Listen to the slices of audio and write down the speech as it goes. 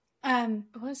I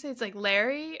want to say it's like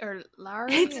Larry or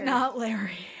Larry. It's not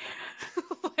Larry.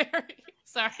 Larry.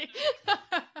 Sorry.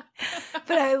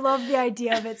 But I love the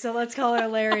idea of it, so let's call her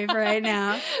Larry for right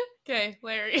now. Okay,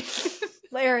 Larry.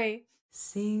 Larry.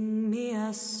 Sing me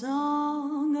a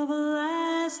song of a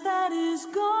lass that is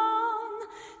gone.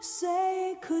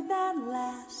 Say, could that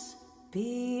lass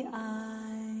be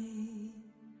I?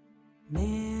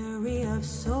 Mary of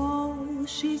soul,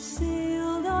 she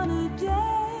sailed on a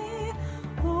day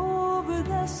over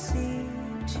the sea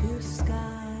to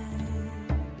sky.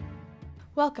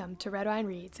 Welcome to Red Wine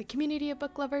Reads, a community of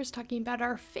book lovers talking about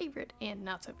our favorite and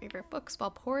not so favorite books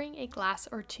while pouring a glass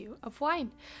or two of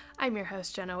wine. I'm your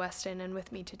host, Jenna Weston, and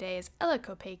with me today is Ella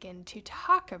Kopakin to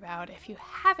talk about, if you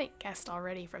haven't guessed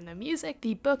already from the music,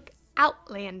 the book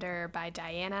Outlander by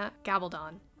Diana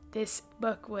Gabaldon. This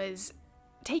book was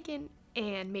taken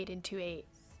and made into a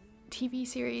TV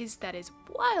series that is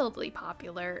wildly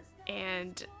popular,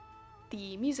 and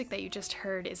the music that you just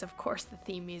heard is, of course, the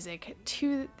theme music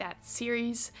to that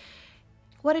series.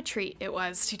 What a treat it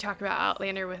was to talk about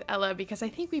Outlander with Ella, because I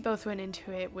think we both went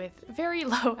into it with very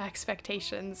low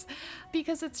expectations,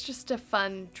 because it's just a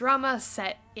fun drama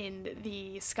set in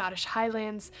the Scottish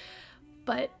Highlands.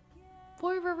 But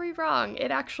boy, were we wrong.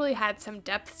 It actually had some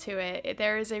depth to it.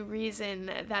 There is a reason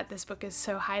that this book is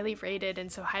so highly rated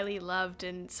and so highly loved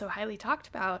and so highly talked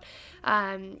about,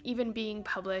 even being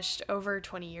published over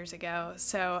 20 years ago.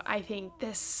 So I think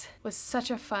this was such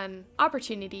a fun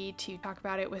opportunity to talk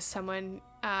about it with someone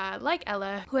like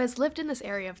Ella, who has lived in this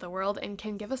area of the world and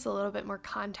can give us a little bit more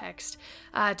context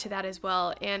to that as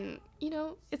well. And you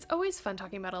know, it's always fun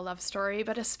talking about a love story,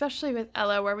 but especially with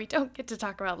Ella, where we don't get to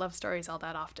talk about love stories all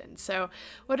that often. So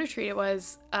what a treat it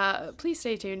was. Please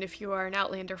stay tuned if you are an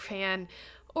Outlander fan,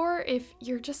 or if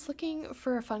you're just looking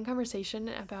for a fun conversation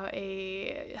about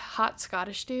a hot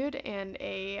Scottish dude and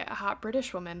a hot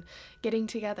British woman getting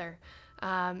together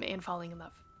and falling in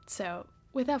love. So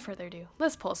without further ado,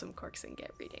 let's pull some corks and get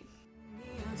reading.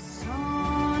 A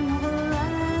song of a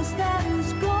lass that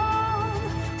is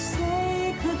gone.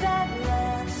 Say, could that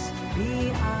lass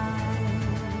be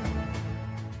I?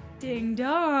 Ding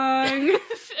dong.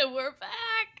 We're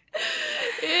back.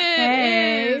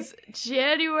 It is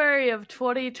January of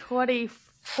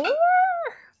 2024.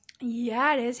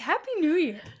 Yeah, it is. Happy New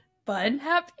Year, bud.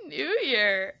 Happy New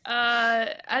Year.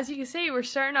 As you can see, we're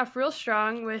starting off real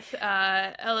strong with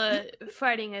Ella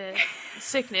fighting a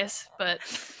sickness, but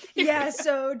Yeah,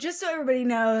 so just so everybody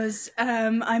knows,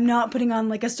 I'm not putting on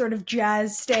like a sort of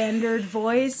jazz standard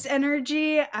voice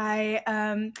energy.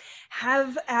 I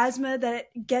have asthma that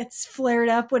gets flared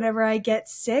up whenever I get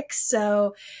sick,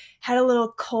 so had a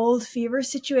little cold fever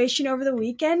situation over the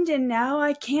weekend, and now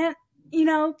I can't,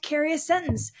 carry a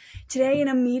sentence. Today in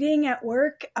a meeting at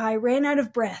work, I ran out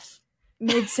of breath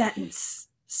mid-sentence.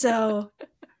 So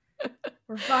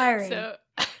we're firing.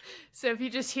 So if you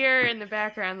just hear in the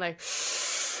background like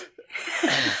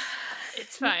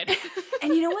it's fine.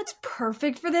 And you know what's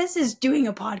perfect for this is doing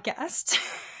a podcast.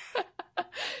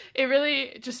 It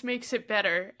really just makes it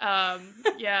better.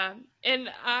 Yeah. And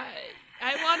I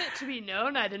want it to be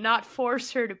known I did not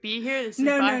force her to be here. This is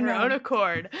by her own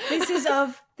accord. This is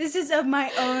of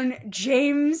my own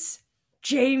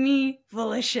Jamie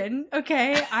volition.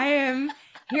 Okay? I am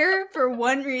here for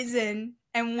one reason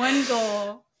and one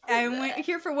goal. I'm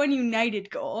here for one united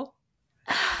goal.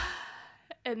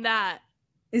 And that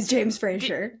is James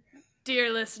Fraser.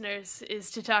 Dear listeners,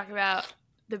 is to talk about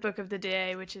the book of the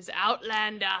day, which is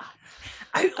Outlander.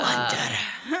 Outlander.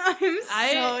 I'm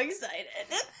so excited.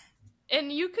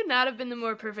 And you could not have been the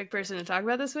more perfect person to talk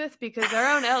about this with, because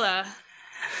our own Ella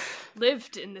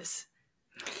lived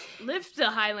the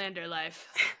Highlander life.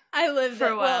 I lived for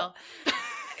a while. Well,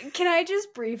 can I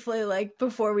just briefly,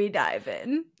 before we dive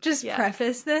in,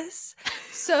 preface this?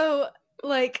 So,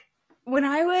 when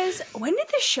did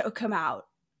this show come out?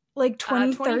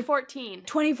 2014.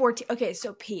 2014. Okay,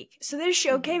 so peak. So this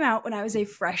show came out when I was a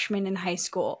freshman in high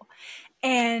school.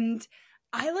 And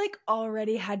I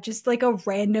already had just a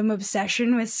random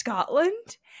obsession with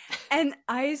Scotland. And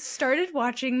I started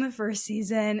watching the first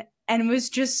season and was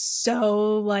just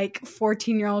so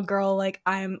 14-year-old girl,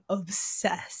 I'm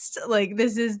obsessed.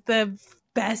 This is the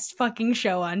best fucking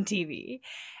show on TV.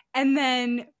 And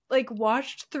then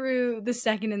watched through the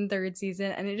second and third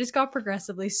season, and it just got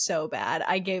progressively so bad.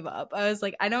 I gave up. I was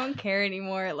I don't care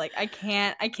anymore. I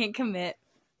can't commit.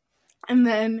 And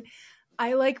then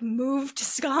I moved to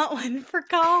Scotland for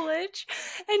college,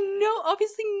 and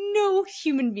obviously no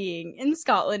human being in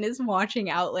Scotland is watching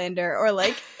Outlander or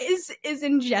is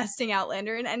ingesting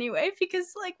Outlander in any way,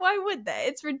 because why would they?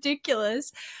 It's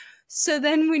ridiculous. So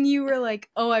then when you were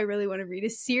oh, I really want to read a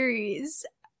series,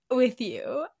 with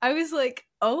you. I was like,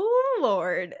 oh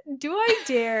Lord, do I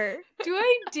dare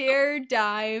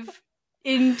dive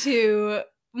into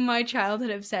my childhood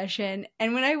obsession?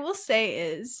 And what I will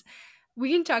say is,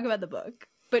 we can talk about the book,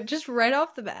 but just right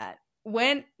off the bat,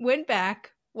 went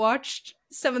back, watched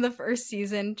some of the first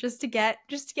season just to get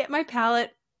my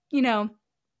palate,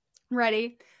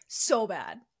 ready. So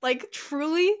bad. Like,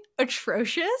 truly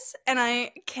atrocious, and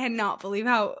I cannot believe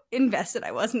how invested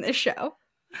I was in this show.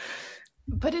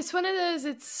 But it's one of those,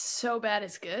 it's so bad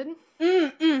it's good.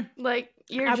 Like,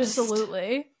 you're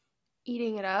absolutely just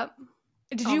eating it up.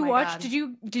 Did you watch? God.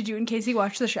 Did you and Casey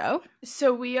watch the show?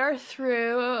 So we are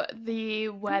through the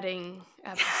wedding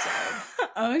episode.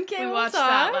 Okay, we watched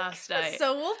that last night.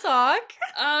 So we'll talk.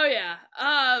 Oh yeah.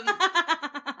 Oh,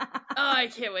 I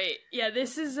can't wait. Yeah,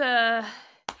 this was one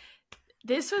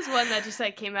that just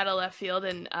like came out of left field,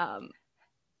 and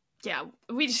yeah,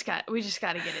 we just got to get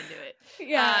into it.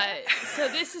 Yeah. So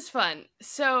this is fun.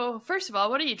 So first of all,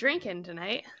 what are you drinking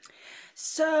tonight?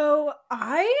 So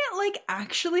I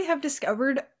actually have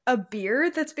discovered a beer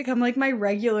that's become like my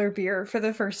regular beer for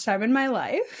the first time in my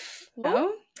life.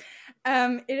 Whoa.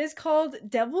 It is called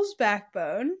Devil's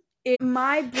Backbone.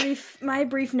 My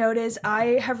brief note is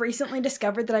I have recently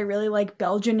discovered that I really like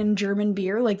Belgian and German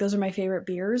beer. Like, those are my favorite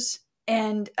beers.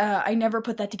 And I never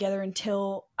put that together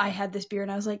until I had this beer,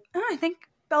 and I was like, oh, I think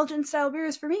Belgian style beer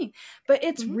is for me. But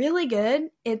it's really good.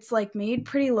 It's like made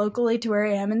pretty locally to where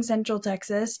I am in Central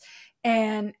Texas.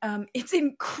 And it's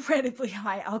incredibly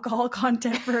high alcohol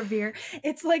content for a beer.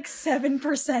 It's like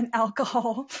 7%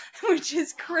 alcohol, which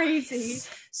is crazy. Nice.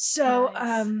 So,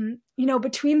 nice.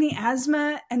 Between the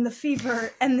asthma and the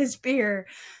fever and this beer,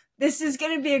 this is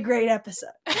going to be a great episode.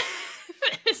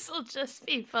 This will just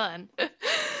be fun.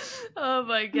 Oh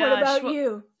my gosh. What about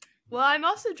you? Well, I'm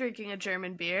also drinking a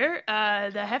German beer,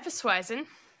 the Hefeweizen.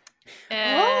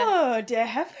 Der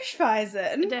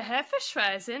Hefeweizen. The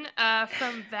Hefeweizen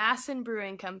from Vassen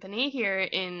Brewing Company here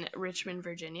in Richmond,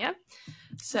 Virginia.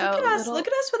 So look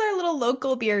at us with our little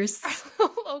local beers.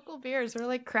 Local beers. We're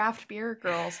like craft beer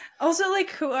girls. Also, like,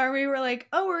 who are we? We're like,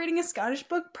 oh, we're reading a Scottish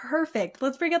book? Perfect.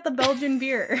 Let's bring out the Belgian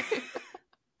beer.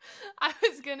 I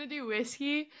was gonna do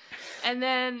whiskey, and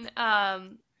then I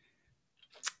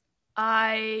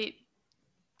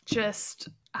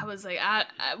was like,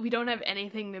 we don't have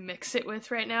anything to mix it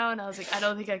with right now, and I was like, I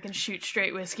don't think I can shoot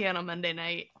straight whiskey on a Monday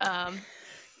night.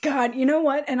 God, you know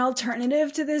what? An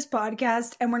alternative to this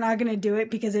podcast, and we're not going to do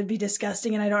it because it'd be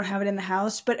disgusting and I don't have it in the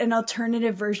house, but an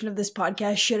alternative version of this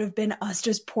podcast should have been us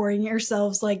just pouring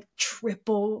yourselves like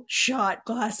triple shot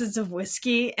glasses of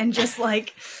whiskey and just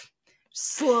like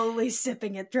slowly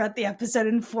sipping it throughout the episode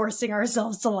and forcing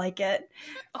ourselves to like it.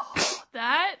 Oh,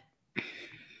 that...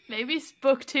 Maybe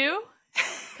book 2?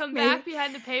 Come back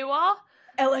behind the paywall?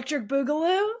 Electric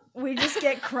Boogaloo? We just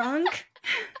get crunk?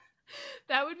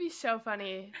 That would be so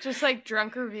funny. Just like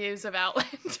drunk reviews of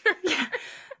Outlander. Yeah.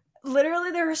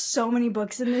 Literally, there are so many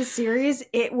books in this series.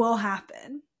 It will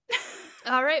happen.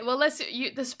 All right. Well,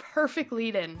 this perfect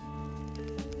lead-in.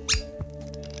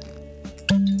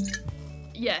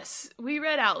 Yes, we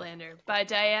read Outlander by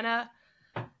Diana.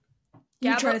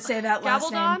 You try to say that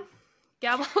last name.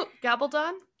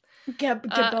 Gabaldon?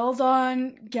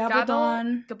 Gabaldon.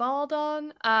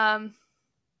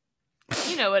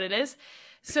 You know what it is.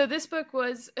 So this book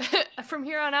was, from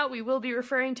here on out, we will be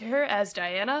referring to her as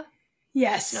Diana.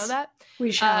 Yes. Know that?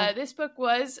 We shall. This book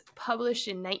was published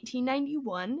in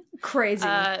 1991. Crazy.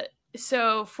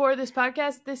 So for this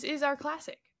podcast, this is our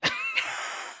classic.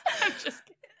 I'm just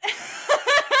kidding.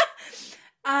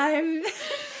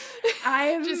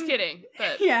 I'm just kidding.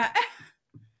 But yeah.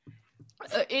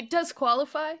 It does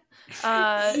qualify.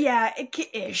 Yeah,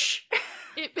 ish.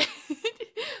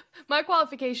 My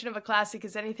qualification of a classic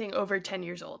is anything over 10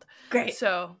 years old. Great.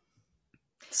 So,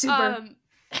 super.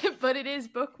 But it is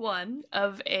book 1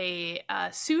 of a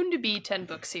soon-to-be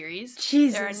 10-book series.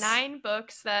 Jesus. There are 9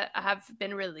 books that have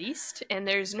been released, and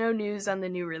there's no news on the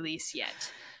new release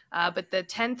yet. But the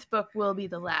 10th book will be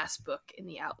the last book in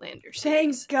the Outlander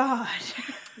series. Thank God.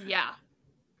 Yeah.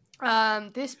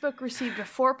 This book received a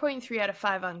 4.3 out of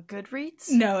 5 on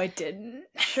Goodreads. No, it didn't.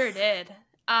 Sure did.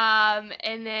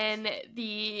 And then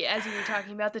as you were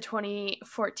talking about, the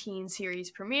 2014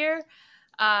 series premiere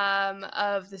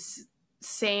of this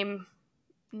same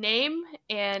name,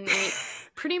 and it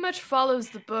pretty much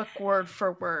follows the book word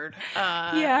for word.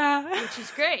 Yeah. Which is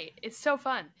great. It's so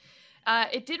fun.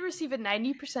 It did receive a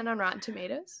 90% on Rotten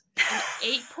Tomatoes, an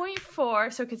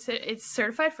 8.4, so it's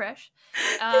certified fresh.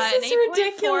 This is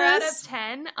ridiculous. 8.4 out of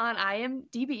 10 on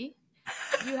IMDb.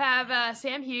 You have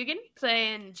Sam Heughan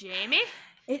playing Jamie.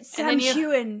 It's And Sam then you-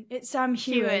 Heughan. It's Sam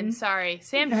Heughan. Sorry.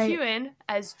 Sam Right. Heughan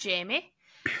as Jamie.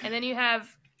 And then you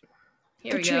have...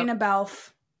 Here Katrina we go.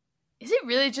 Balfe. Is it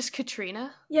really just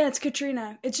Katrina? Yeah, it's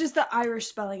Katrina. It's just the Irish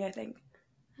spelling, I think.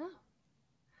 Oh.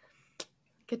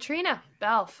 Katrina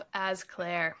Balfe as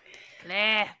Claire.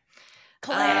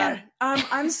 Claire.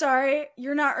 I'm sorry.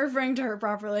 You're not referring to her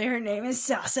properly. Her name is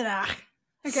Sassenach.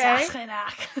 Okay?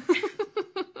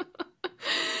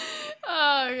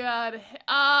 Oh, God.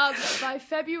 By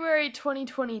February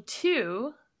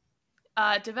 2022,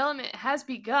 development has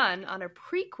begun on a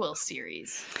prequel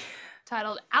series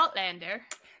titled Outlander,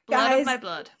 Blood Guys, of My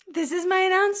Blood. This is my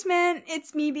announcement.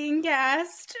 It's me being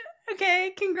cast.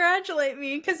 Okay, congratulate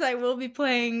me, because I will be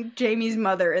playing Jamie's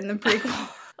mother in the prequel.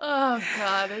 Oh,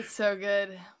 God, it's so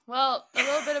good. Well, a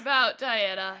little bit about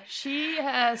Diana. She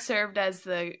has served as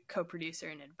the co-producer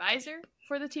and advisor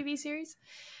for the TV series.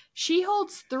 She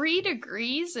holds 3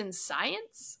 degrees in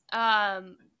science.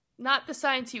 Not the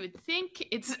science you would think.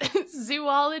 It's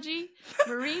zoology,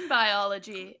 marine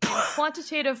biology, and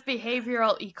quantitative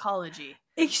behavioral ecology.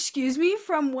 Excuse me?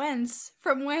 From whence?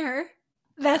 From where?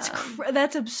 That's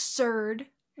that's absurd.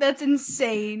 That's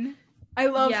insane. I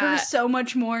love her so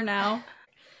much more now.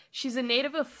 She's a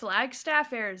native of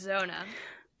Flagstaff, Arizona.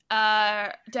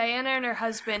 Diana and her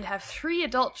husband have 3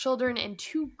 adult children and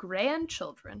 2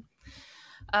 grandchildren.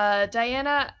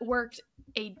 Diana worked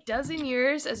a dozen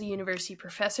years as a university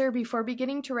professor before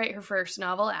beginning to write her first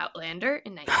novel, Outlander,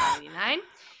 in 1989.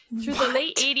 Through the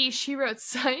late 80s, she wrote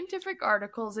scientific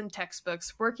articles and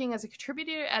textbooks, working as a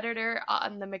contributor editor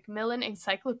on the Macmillan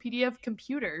Encyclopedia of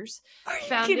Computers. Are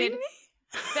you kidding me?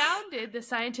 Founded the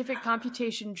scientific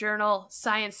computation journal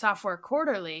Science Software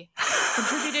Quarterly,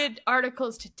 contributed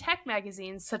articles to tech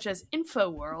magazines such as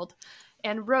InfoWorld,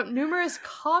 and wrote numerous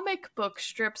comic book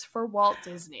strips for Walt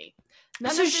Disney.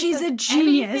 So she's a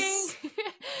genius.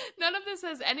 None of this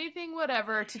has anything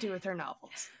whatever to do with her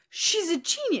novels. She's a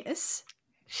genius.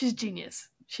 She's genius.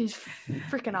 She's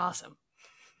freaking awesome.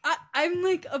 I'm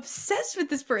like obsessed with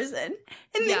this person.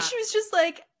 And then she was just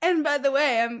like, and by the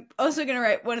way, I'm also going to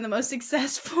write one of the most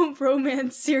successful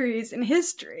romance series in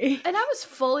history. And I was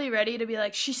fully ready to be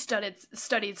like, she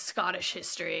studied Scottish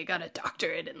history, got a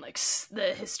doctorate in like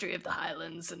the history of the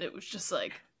Highlands. And it was just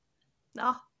like,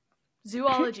 nah,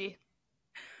 zoology.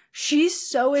 She's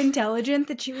so intelligent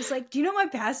that she was like, do you know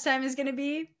what my pastime is going to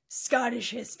be?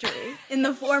 Scottish history. In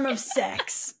the form of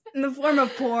sex. In the form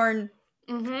of porn.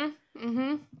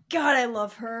 God, I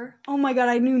love her. Oh my God,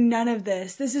 I knew none of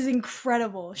this. This is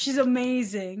incredible. She's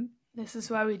amazing. This is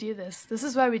why we do this. This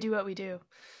is why we do what we do.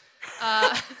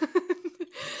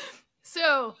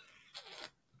 So,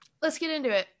 let's get into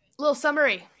it. A little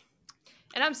summary.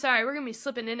 And I'm sorry, we're going to be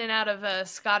slipping in and out of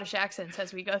Scottish accents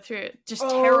as we go through it. Just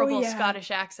terrible Scottish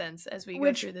accents as we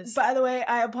go through this. By the way,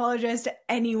 I apologize to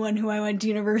anyone who I went to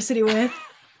university with.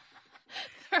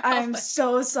 I'm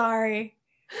so sorry.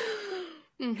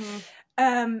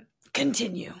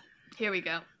 Continue. Here we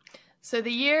go. So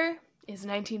the year is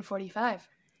 1945.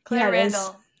 Claire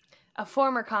Randall, a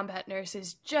former combat nurse,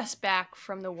 is just back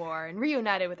from the war and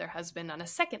reunited with her husband on a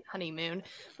second honeymoon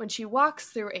when she walks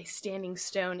through a standing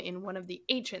stone in one of the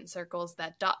ancient circles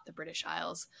that dot the British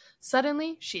Isles.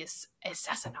 Suddenly, she is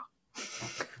Sassenach.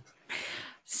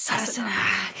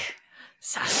 Sassenach.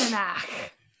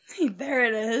 There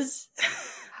it is.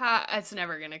 It's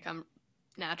never going to come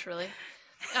naturally.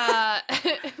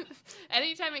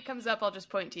 Anytime it comes up, I'll just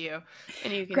point to you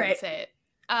and you can say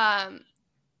it.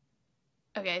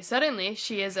 Okay, suddenly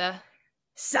she is a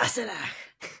Sassenach,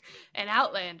 an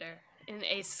outlander in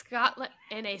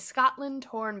a Scotland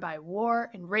torn by war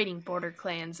and raiding border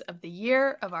clans of the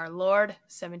year of our Lord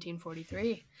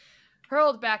 1743.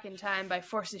 Hurled back in time by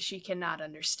forces she cannot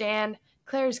understand,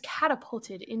 Claire is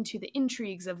catapulted into the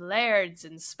intrigues of lairds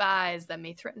and spies that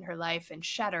may threaten her life and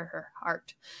shatter her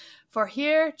heart. For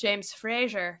here, James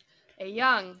Fraser, a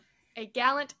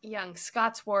gallant young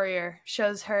Scots warrior,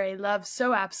 shows her a love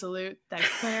so absolute that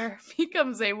Claire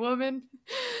becomes a woman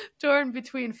torn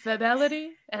between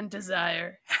fidelity and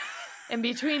desire, and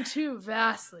between 2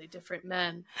 vastly different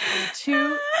men and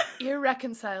 2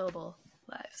 irreconcilable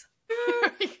lives.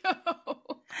 Here we go.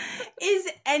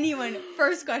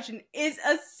 First question, is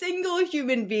a single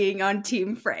human being on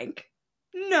Team Frank?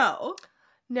 No.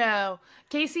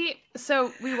 Casey,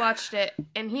 so we watched it,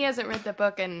 and he hasn't read the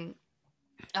book, and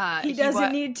he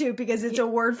doesn't need to because it's a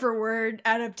word-for-word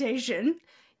adaptation.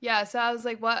 Yeah, so I was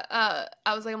like, what? I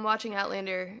was like, I'm watching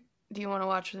Outlander. Do you want to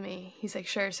watch with me? He's like,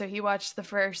 sure. So he watched the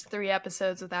first 3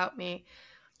 episodes without me.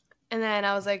 And then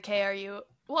I was like, okay, are you...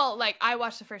 Well, like, I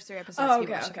watched the first 3 episodes.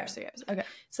 He watched the first 3 episodes. Okay.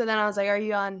 So then I was like, are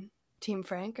you on Team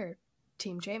Frank or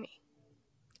Team Jamie?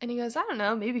 And he goes, I don't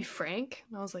know, maybe Frank.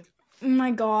 And I was like, Oh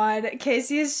my god,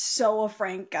 Casey is so a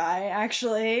Frank guy,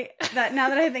 actually. That now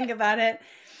that I think about it.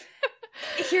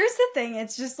 Here's the thing,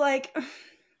 it's just like,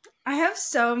 I have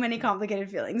so many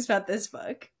complicated feelings about this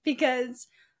book because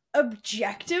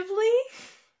objectively,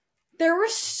 there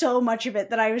was so much of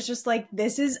it that I was just like,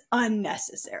 this is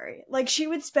unnecessary. Like, she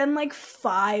would spend like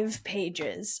 5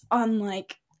 pages on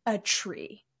like a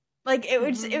tree. Like, it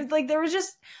was like, there was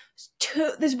just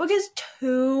this book is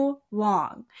too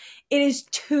long. It is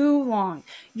too long.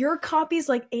 Your copy's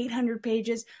like 800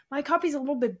 pages. My copy's a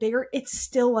little bit bigger. It's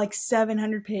still like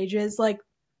 700 pages. Like,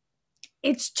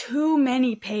 it's too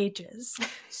many pages.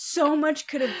 So much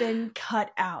could have been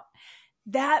cut out.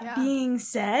 That being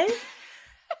said,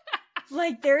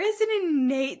 like, there is an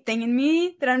innate thing in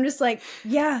me that I'm just like,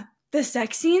 yeah, the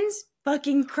sex scenes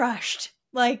fucking crushed.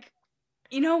 Like,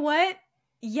 you know what?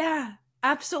 Yeah,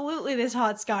 absolutely this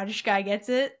hot Scottish guy gets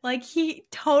it. Like, he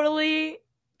totally,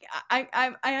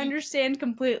 I understand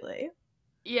completely.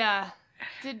 Yeah.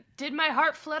 Did my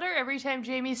heart flutter every time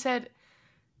Jamie said,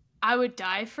 I would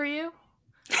die for you?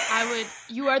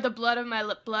 You are the blood of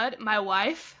my blood, my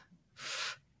wife?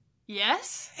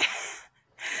 Yes?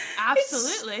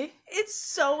 Absolutely. It's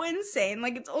so insane.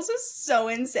 Like, it's also so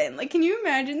insane. Like, can you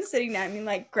imagine sitting down and being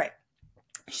like, great,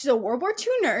 she's a World War II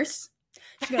nurse.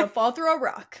 She's gonna fall through a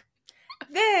rock.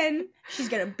 Then she's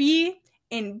gonna be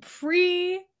in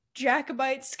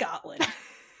pre-Jacobite Scotland.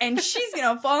 And she's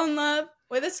gonna fall in love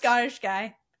with a Scottish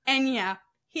guy. And yeah,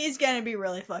 he's gonna be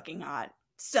really fucking hot.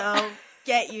 So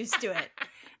get used to it.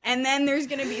 And then there's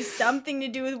gonna be something to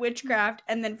do with witchcraft.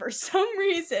 And then for some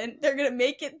reason, they're gonna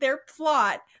make it their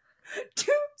plot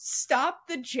to stop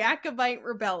the Jacobite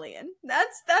rebellion.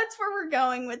 That's where we're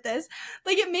going with this.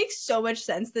 Like, it makes so much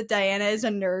sense that Diana is a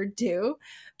nerd too,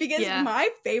 because my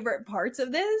favorite parts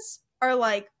of this are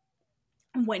like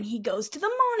when he goes to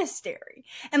the monastery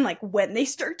and like when they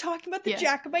start talking about the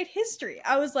Jacobite history.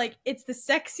 I was like, it's the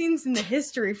sex scenes and the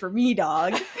history for me,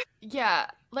 dog. Yeah,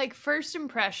 like first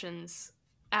impressions.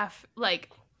 Like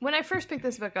when I first picked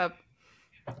this book up,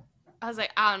 I was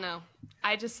like, I don't know.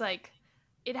 I just like,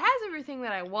 it has everything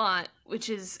that I want, which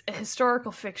is a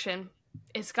historical fiction.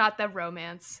 It's got the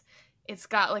romance. It's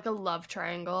got like a love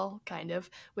triangle, kind of,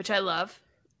 which I love.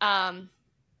 And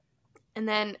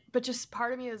then, but just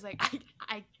part of me was like,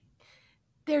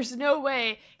 there's no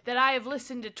way that I have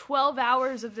listened to 12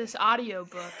 hours of this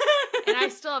audiobook and I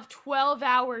still have 12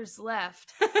 hours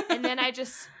left. And then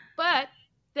but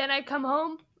then I come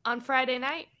home on Friday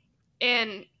night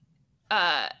and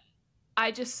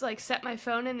I just like set my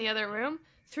phone in the other room.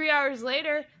 3 hours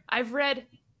later, I've read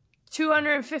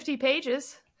 250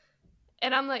 pages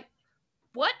and I'm like,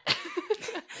 what?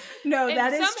 No,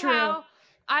 that is true. Somehow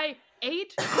I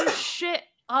ate the shit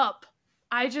up.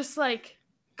 I just like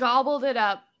gobbled it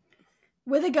up.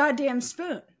 With a goddamn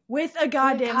spoon. With a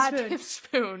goddamn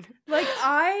spoon. Like,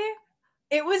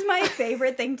 it was my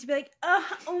favorite thing to be like,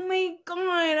 oh my god,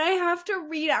 I have to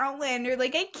read Outlander.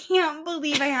 Like, I can't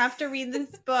believe I have to read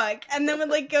this book. And then would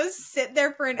like go sit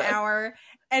there for an hour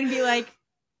and be like,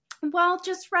 well,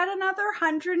 just read another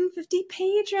 150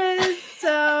 pages.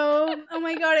 So, oh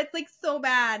my god, it's like so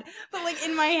bad. But like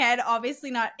in my head,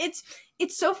 obviously not. It's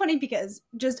so funny because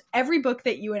just every book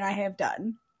that you and I have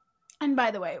done, and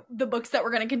by the way, the books that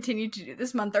we're going to continue to do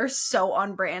this month are so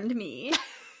on brand me.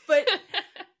 But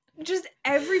just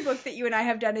every book that you and I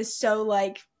have done is so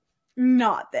like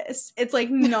not this. It's like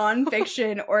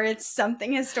nonfiction or it's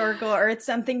something historical or it's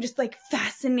something just like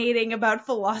fascinating about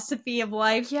philosophy of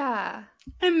life. Yeah.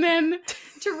 And then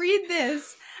to read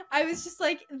this, I was just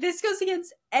like, this goes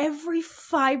against every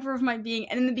fiber of my being.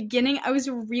 And in the beginning, I was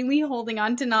really holding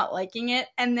on to not liking it.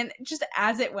 And then just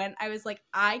as it went, I was like,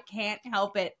 I can't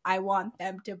help it. I want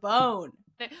them to bone.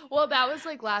 Well, that was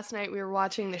like last night we were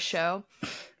watching the show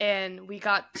and we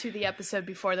got to the episode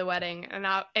before the wedding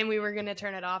and we were going to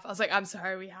turn it off. I was like, I'm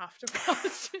sorry, we have to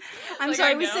watch it. I'm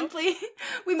sorry,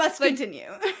 we must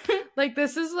continue. Like,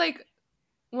 this is like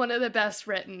one of the best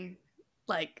written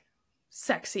like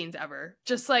sex scenes ever.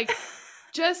 Just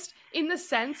in the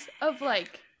sense of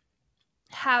like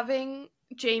having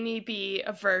Jamie be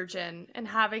a virgin and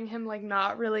having him like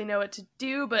not really know what to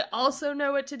do, but also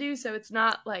know what to do. So it's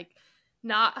not like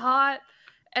not hot.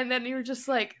 And then you're just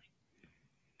like,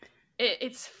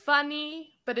 it's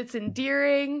funny, but it's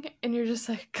endearing. And you're just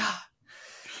like,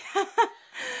 God.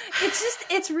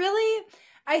 It's really,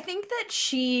 I think that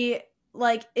she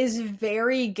like is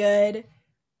very good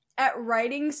at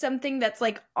writing something that's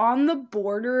like on the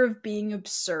border of being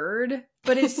absurd,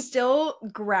 but is still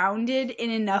grounded in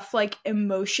enough like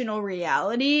emotional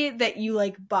reality that you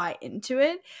like buy into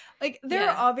it. Like there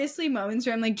are obviously moments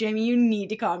where I'm like, Jamie, you need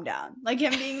to calm down. Like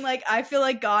him being like, I feel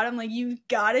like God. I'm like, you've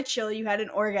got to chill. You had an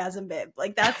orgasm, babe.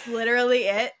 Like that's literally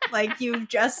it. Like you've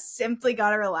just simply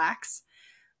got to relax.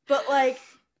 But like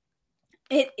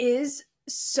it is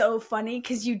so funny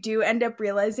because you do end up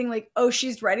realizing like, oh,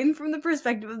 she's writing from the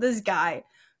perspective of this guy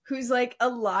who's like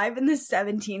alive in the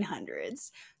 1700s.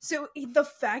 So the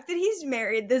fact that he's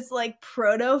married this like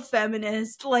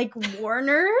proto-feminist like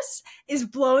Warner's is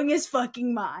blowing his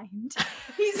fucking mind.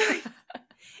 He's like,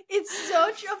 it's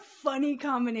such a funny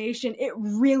combination. It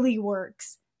really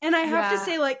works. And I have to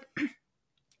say, like,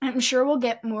 I'm sure we'll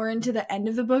get more into the end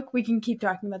of the book. We can keep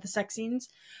talking about the sex scenes.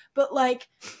 But, like,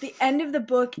 the end of the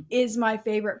book is my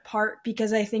favorite part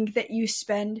because I think that you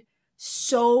spend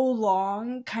so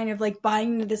long kind of, like,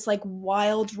 buying into this, like,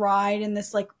 wild ride and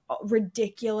this, like,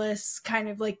 ridiculous kind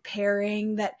of, like,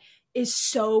 pairing that is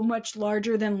so much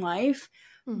larger than life.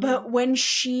 Mm-hmm. But when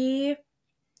she,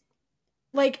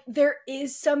 like, there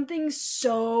is something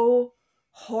so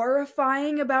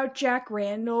horrifying about Jack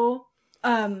Randall,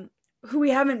 who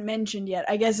we haven't mentioned yet,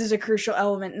 I guess is a crucial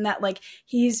element in that, like,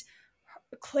 he's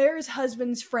Claire's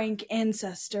husband's Frank's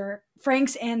ancestor,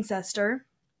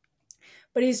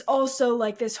 but he's also,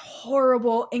 like, this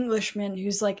horrible Englishman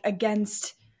who's, like,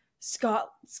 against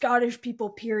Scottish people,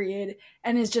 period,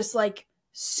 and is just, like,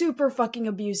 super fucking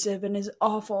abusive and is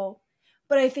awful.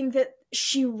 But I think that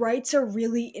she writes a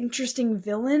really interesting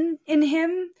villain in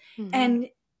him, and,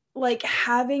 like,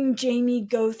 having Jamie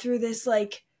go through this,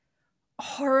 like,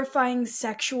 horrifying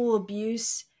sexual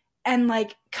abuse and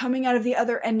like coming out of the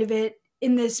other end of it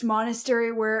in this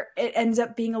monastery where it ends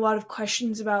up being a lot of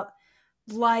questions about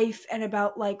life and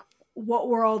about like what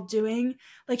we're all doing.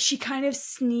 Like she kind of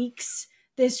sneaks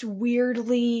this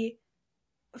weirdly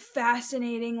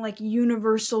fascinating like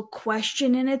universal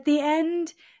question in at the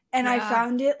end. And I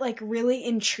found it like really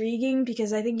intriguing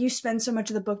because I think you spend so much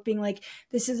of the book being like,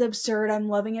 this is absurd. I'm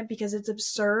loving it because it's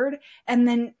absurd. And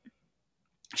then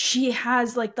she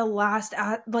has like the last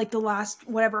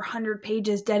whatever 100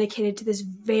 pages dedicated to this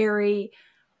very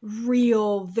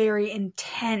real, very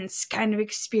intense kind of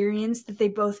experience that they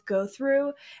both go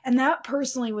through. And that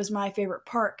personally was my favorite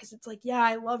part because it's like, yeah,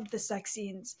 I loved the sex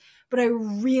scenes, but I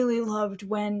really loved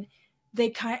when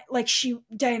they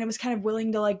Diana was kind of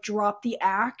willing to like drop the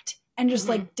act and just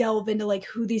like delve into like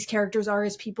who these characters are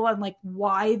as people and like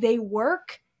why they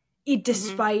work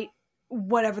despite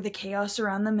whatever the chaos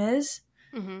around them is.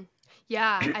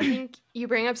 Yeah, I think you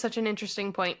bring up such an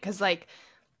interesting point because, like,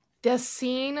 the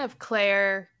scene of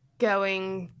Claire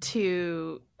going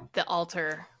to the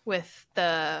altar with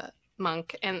the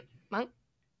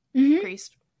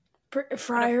priest,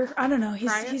 friar. I don't know.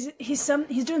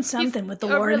 He's doing something with the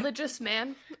Lord. A religious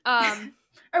man. A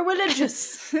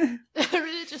religious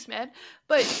man.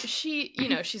 But she,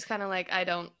 she's kind of like, I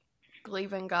don't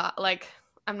believe in God. Like,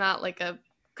 I'm not like a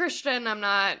Christian. I'm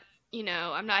not.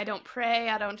 I don't pray.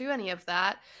 I don't do any of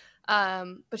that.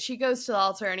 But she goes to the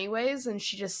altar anyways, and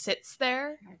she just sits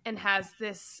there and has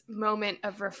this moment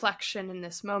of reflection and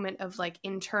this moment of like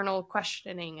internal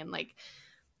questioning. And like,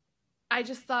 I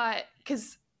just thought,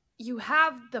 because you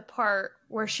have the part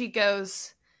where she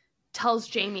tells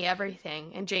Jamie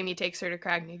everything, and Jamie takes her to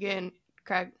Cragnadune.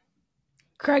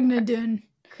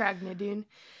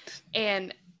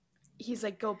 And he's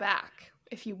like, go back.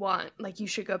 If you want, like, you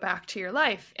should go back to your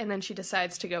life. And then she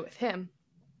decides to go with him,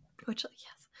 which, like,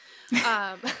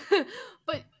 yes.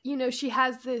 But, she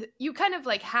has you kind of,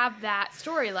 like, have that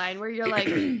storyline where you're like,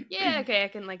 yeah, okay, I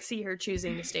can, like, see her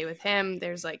choosing to stay with him.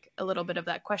 There's, like, a little bit of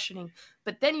that questioning.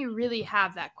 But then you really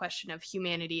have that question of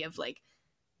humanity of, like,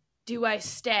 do I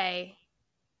stay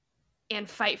and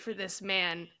fight for this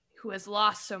man who has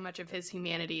lost so much of his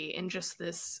humanity in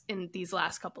these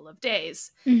last couple of days?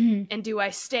 And do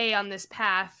I stay on this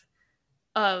path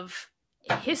of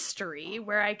history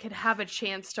where I could have a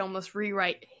chance to almost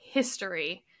rewrite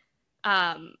history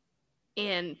and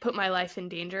put my life in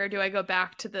danger? Or do I go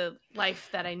back to the life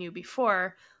that I knew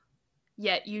before,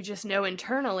 yet you just know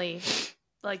internally,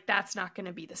 like, that's not going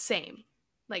to be the same?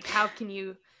 Like, how can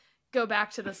you go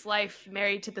back to this life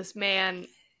married to this man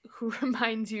who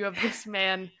reminds you of this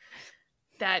man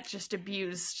that just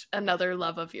abused another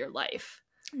love of your life?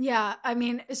 Yeah, I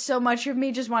mean, so much of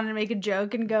me just wanted to make a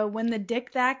joke and go, when the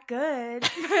dick that good.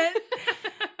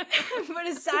 But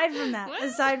aside from that,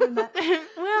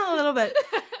 well, a little bit.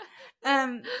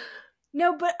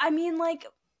 No, but I mean, like,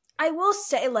 I will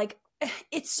say, like,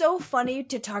 it's so funny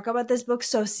to talk about this book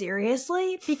so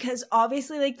seriously, because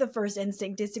obviously, like, the first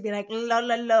instinct is to be like, lol,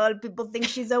 lol, lol, people think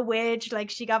she's a witch, like,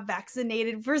 she got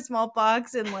vaccinated for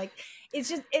smallpox, and, like, it's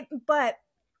just, but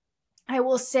I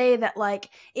will say that, like,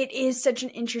 it is such an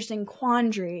interesting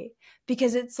quandary,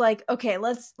 because it's like, okay,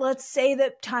 let's say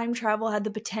that time travel had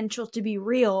the potential to be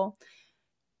real.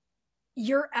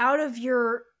 You're out of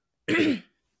your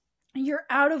you're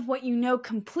out of what you know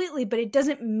completely, but it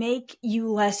doesn't make you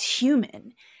less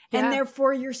human. Yeah. And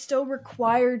therefore you're still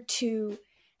required to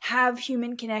have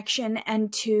human connection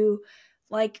and to,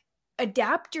 like,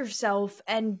 adapt yourself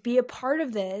and be a part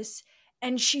of this.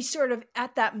 And she sort of,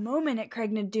 at that moment at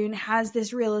Craigna Dune, has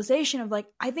this realization of, like,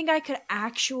 I think I could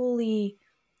actually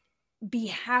be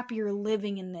happier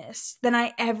living in this than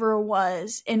I ever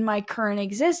was in my current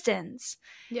existence.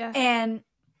 Yeah. And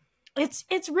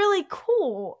it's really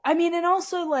cool. I mean, and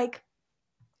also, like,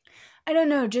 I don't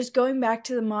know, just going back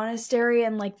to the monastery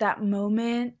and, like, that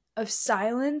moment of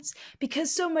silence,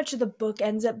 because so much of the book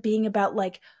ends up being about,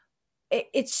 like,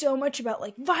 it's so much about,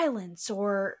 like, violence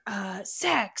or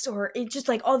sex, or it's just,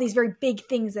 like, all these very big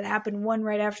things that happen one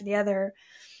right after the other.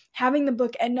 Having the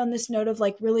book end on this note of,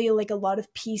 like, really, like, a lot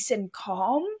of peace and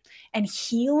calm and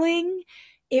healing,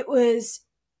 it was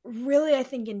really, I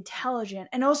think, intelligent.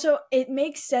 And also, it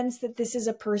makes sense that this is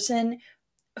a person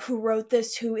who wrote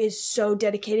this who is so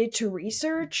dedicated to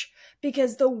research,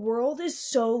 because the world is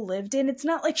so lived in. It's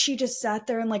not like she just sat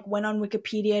there and, like, went on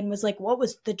Wikipedia and was like, what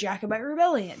was the Jacobite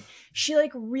Rebellion? She,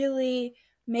 like, really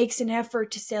makes an effort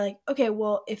to say, like, okay,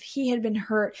 well, if he had been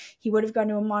hurt, he would have gone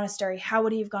to a monastery. How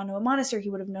would he have gone to a monastery?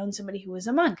 He would have known somebody who was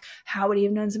a monk. How would he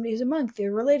have known somebody who's a monk?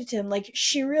 They're related to him. Like,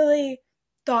 she really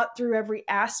thought through every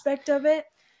aspect of it.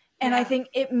 And I think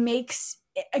it makes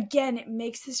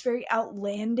this very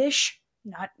outlandish,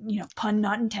 not, pun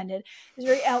not intended, this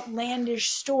very outlandish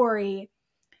story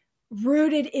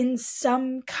rooted in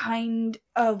some kind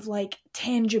of, like,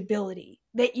 tangibility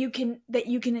that you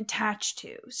can attach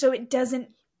to. So it doesn't,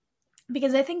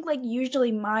 because I think, like,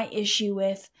 usually my issue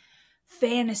with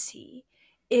fantasy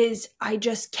is I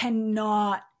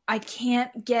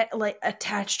can't get, like,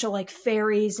 attached to, like,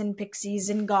 fairies and pixies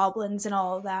and goblins and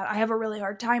all of that. I have a really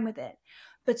hard time with it.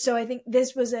 But so I think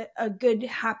this was a good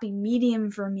happy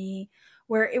medium for me,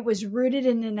 where it was rooted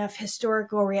in enough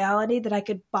historical reality that I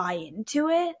could buy into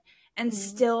it and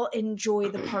still enjoy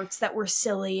the parts that were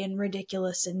silly and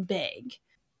ridiculous and big.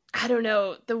 I don't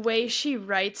know. The way she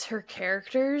writes her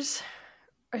characters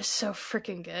are so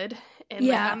freaking good. And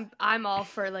Yeah. like, I'm all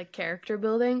for, like, character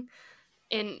building.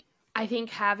 And I think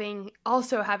having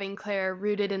Claire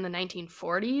rooted in the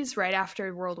 1940s, right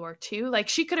after World War II, like,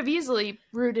 she could have easily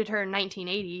rooted her in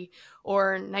 1980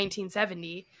 or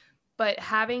 1970, but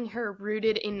having her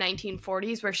rooted in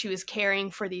 1940s, where she was caring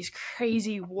for these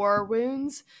crazy war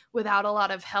wounds without a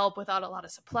lot of help, without a lot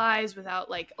of supplies, without,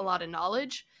 like, a lot of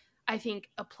knowledge, I think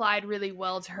applied really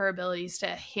well to her abilities to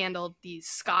handle these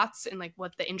Scots and, like,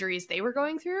 what the injuries they were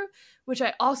going through, which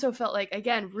I also felt like,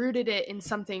 again, rooted it in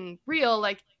something real.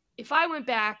 Like, if I went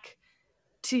back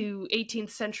to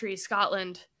 18th century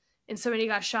Scotland and somebody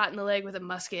got shot in the leg with a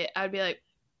musket, I'd be like,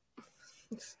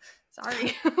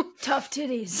 sorry. Tough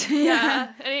titties.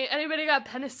 Yeah. Anybody got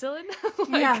penicillin?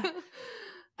 Yeah.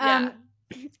 Yeah.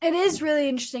 It is really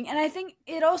interesting. And I think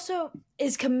it also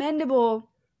is commendable,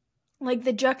 like,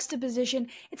 the juxtaposition.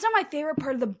 It's not my favorite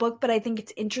part of the book, but I think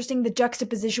it's interesting, the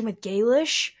juxtaposition with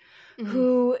Gaelish,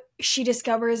 who she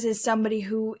discovers is somebody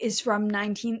who is from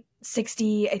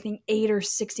 1960, I think 8 or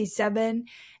 67,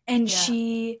 and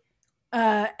she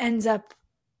Gaelish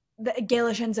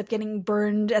ends up getting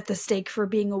burned at the stake for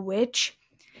being a witch.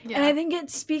 Yeah. And I think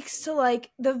it speaks to, like,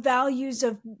 the values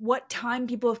of what time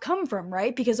people have come from,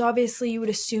 right? Because obviously you would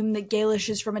assume that Gaelish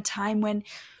is from a time when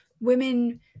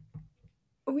women,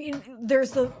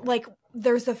 there's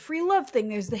the free love thing,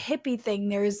 there's the hippie thing,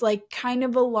 there's, like, kind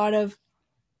of a lot of,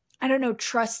 I don't know,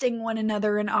 trusting one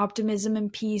another and optimism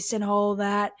and peace and all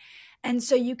that. And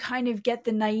so you kind of get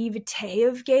the naivete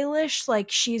of Gaelish,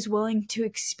 like, she's willing to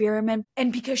experiment.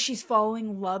 And because she's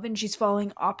following love and she's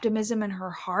following optimism in her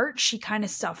heart, she kind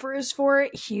of suffers for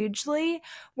it hugely.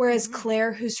 Whereas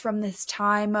Claire, who's from this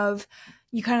time of,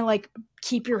 you kind of, like,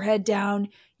 keep your head down,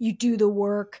 you do the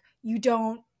work, you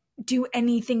don't do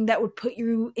anything that would put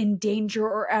you in danger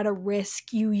or at a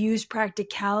risk, you use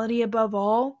practicality above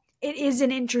all. It is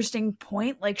an interesting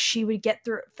point, like, she would get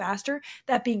through it faster.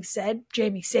 That being said,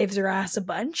 Jamie saves her ass a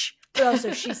bunch, but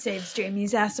also she saves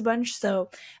Jamie's ass a bunch, so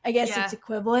I guess it's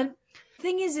equivalent.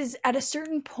 thing is at a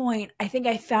certain point, I think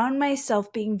I found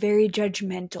myself being very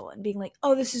judgmental and being like,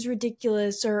 oh, this is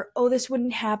ridiculous, or oh, this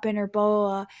wouldn't happen, or blah, blah,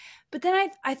 blah. But then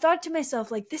I thought to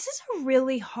myself, like, this is a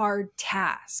really hard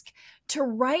task to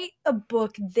write a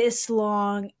book this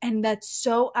long and that's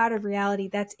so out of reality,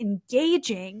 that's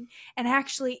engaging and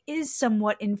actually is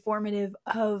somewhat informative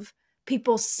of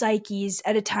people's psyches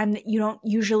at a time that you don't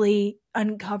usually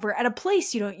uncover, at a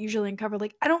place you don't usually uncover.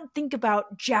 Like, I don't think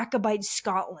about Jacobite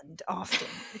Scotland often.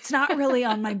 It's not really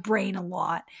on my brain a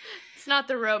lot. It's not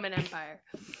the Roman Empire.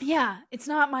 Yeah, it's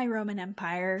not my Roman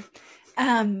Empire.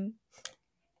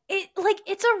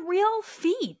 It's a real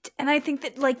feat. And I think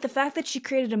that, like, the fact that she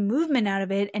created a movement out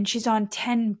of it and she's on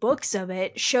 10 books of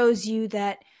it shows you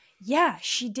that, yeah,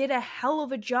 she did a hell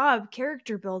of a job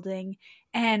character building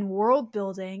and world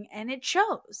building, and it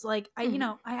shows. Like, I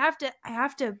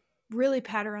have to really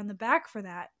pat her on the back for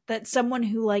that. That someone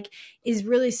who, like, is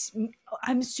really,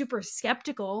 I'm super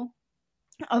skeptical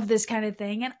of this kind of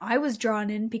thing, and I was drawn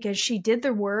in because she did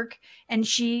the work and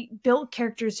she built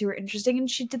characters who were interesting and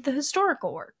she did the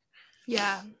historical work.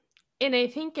 Yeah. And I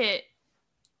think it,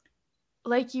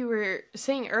 like you were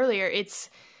saying earlier, it's,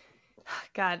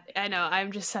 God, I know,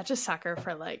 I'm just such a sucker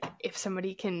for, like, if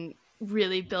somebody can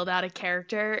really build out a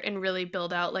character and really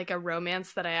build out, like, a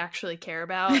romance that I actually care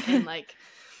about. And, like,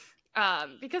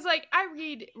 because, like, I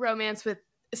read romance with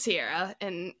Sierra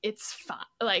and it's fun.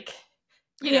 Like,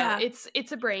 you know,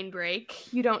 it's a brain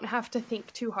break. You don't have to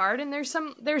think too hard. And there's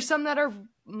some that are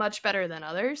much better than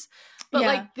others. But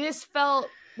like, this felt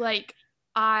like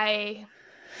I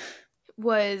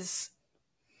was,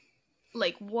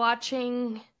 like,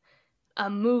 watching a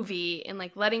movie and,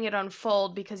 like, letting it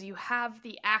unfold, because you have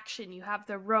the action, you have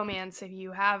the romance, and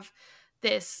you have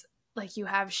this, like, you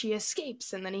have, she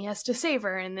escapes and then he has to save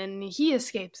her, and then he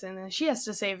escapes and then she has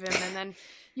to save him, and then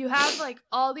you have, like,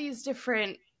 all these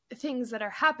different things that are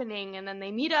happening, and then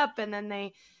they meet up and then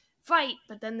they fight,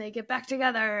 but then they get back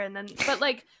together, and then, but,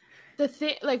 like, the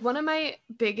thing, like, one of my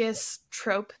biggest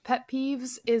trope pet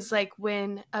peeves is, like,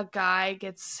 when a guy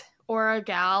gets, or a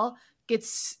gal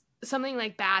gets, something,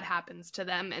 like, bad happens to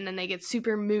them, and then they get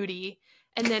super moody,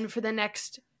 and then for the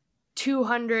next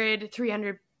 200,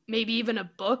 300, maybe even a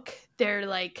book, they're,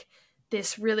 like,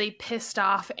 this really pissed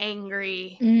off,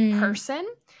 angry person.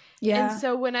 Yeah. And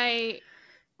so when I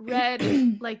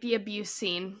read, like, the abuse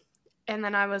scene, and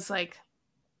then I was like,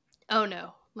 oh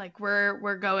no, like,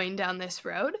 we're going down this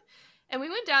road. And we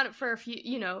went down it for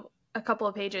a couple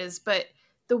of pages, but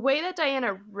the way that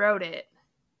Diana wrote it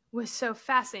was so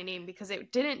fascinating, because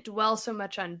it didn't dwell so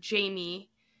much on Jamie.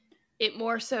 It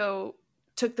more so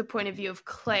took the point of view of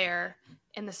Claire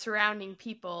and the surrounding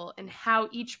people, and how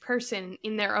each person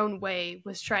in their own way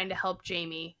was trying to help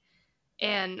Jamie.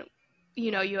 And,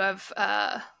 you know, you have,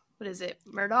 what is it?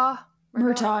 Murtaugh,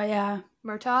 yeah.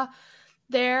 Murtaugh.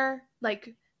 They're,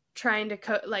 like, trying to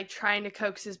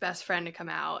coax his best friend to come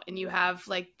out. And you have,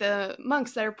 like, the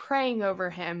monks that are praying over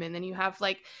him. And then you have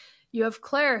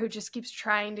Claire, who just keeps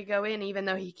trying to go in, even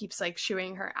though he keeps, like,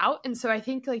 shooing her out. And so I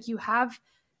think, like, you have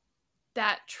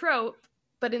that trope,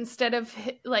 but instead of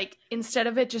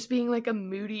it just being, like, a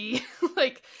moody,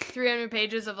 like, 300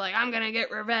 pages of, like, I'm gonna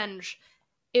get revenge,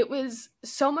 it was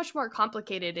so much more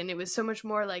complicated, and it was so much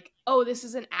more like, oh, this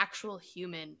is an actual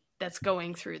human that's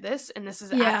going through this, and this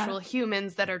is actual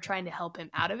humans that are trying to help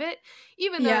him out of it,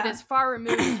 even though it is far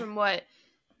removed from what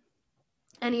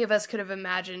any of us could have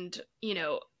imagined, you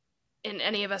know, and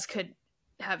any of us could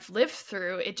have lived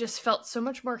through. It just felt so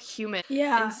much more human.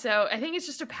 Yeah. And so I think it's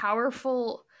just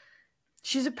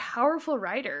she's a powerful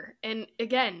writer. And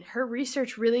again, her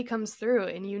research really comes through,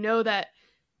 and you know that,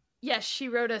 yes, she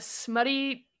wrote a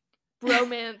smutty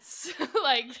romance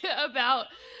like, about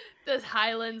the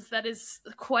Highlands that is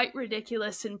quite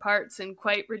ridiculous in parts and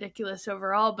quite ridiculous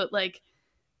overall, but, like,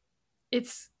 it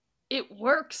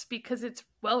works because it's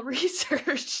well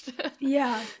researched.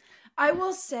 Yeah. I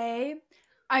will say,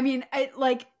 I mean,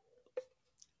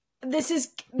 this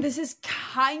is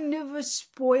kind of a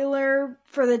spoiler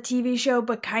for the TV show,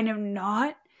 but kind of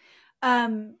not.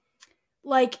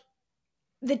 Like,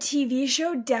 the TV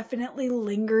show definitely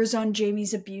lingers on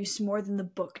Jamie's abuse more than the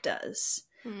book does.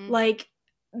 Like,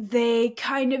 they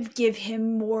kind of give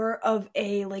him more of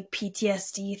a, like,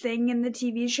 PTSD thing in the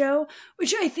TV show,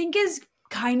 which I think is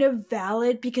kind of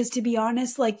valid, because, to be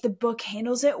honest, like, the book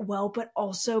handles it well, but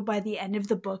also by the end of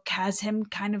the book has him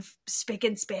kind of spick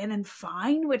and span and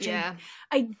fine, which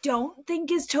I don't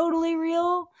think is totally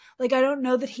real. Like, I don't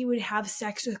know that he would have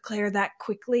sex with Claire that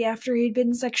quickly after he'd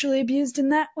been sexually abused in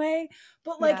that way,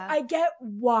 but, like, I get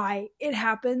why it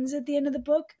happens at the end of the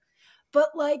book.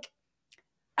 But, like,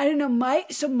 I don't know,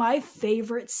 my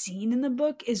favorite scene in the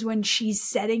book is when she's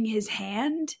setting his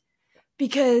hand,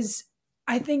 because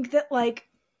I think that, like,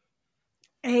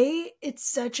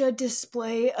 it's such a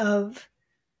display of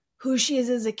who she is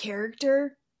as a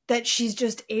character, that she's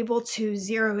just able to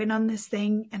zero in on this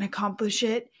thing and accomplish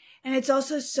it. And it's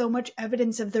also so much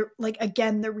evidence of the, like,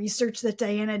 again, the research that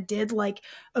Diana did. Like,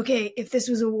 okay, if this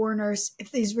was a war nurse,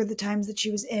 if these were the times that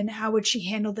she was in, how would she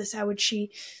handle this? How would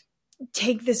she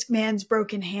take this man's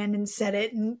broken hand and set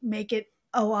it and make it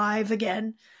alive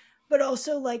again? But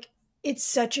also, like, it's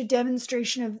such a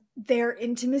demonstration of their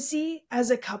intimacy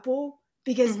as a couple,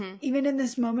 because even in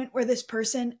this moment where this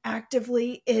person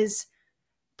actively is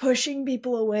pushing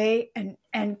people away and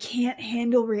can't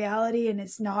handle reality and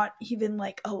is not even,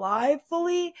 like, alive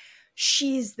fully,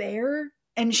 she's there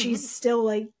and she's still,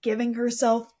 like, giving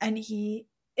herself, and he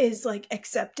is, like,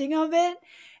 accepting of it.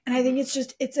 And I think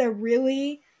it's a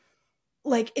really,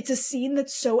 like, it's a scene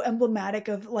that's so emblematic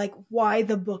of, like, why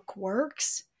the book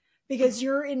works, because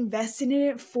you're invested in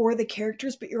it for the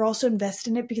characters, but you're also invested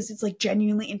in it because it's, like,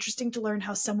 genuinely interesting to learn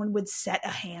how someone would set a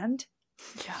hand.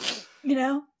 Yeah. You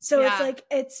know? So Yeah. it's like,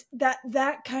 it's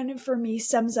that kind of, for me,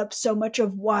 sums up so much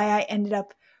of why I ended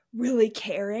up really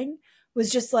caring, was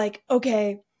just like,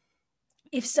 okay,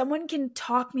 if someone can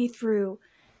talk me through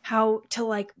how to,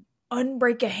 like,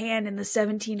 unbreak a hand in the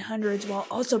 1700s while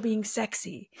also being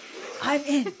sexy, I'm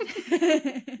in.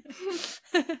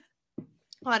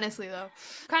 Honestly, though,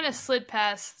 kind of slid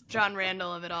past John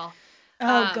Randall of it all.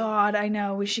 Oh, God, I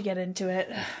know. We should get into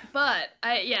it. But,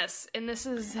 yes, and this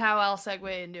is how I'll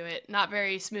segue into it. Not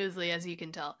very smoothly, as you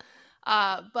can tell.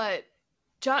 But,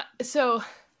 so,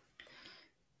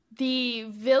 the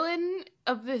villain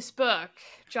of this book,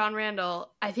 John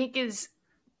Randall, I think is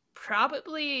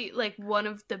probably, like, one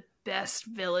of the best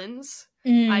villains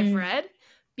I've read,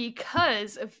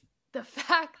 because of the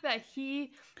fact that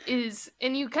he is,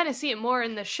 and you kind of see it more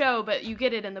in the show, but you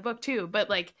get it in the book too, but,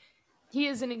 like, he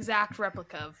is an exact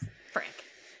replica of Frank.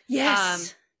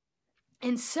 Yes.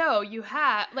 And so you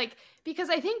have, like, because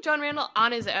I think John Randall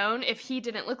on his own, if he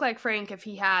didn't look like Frank, if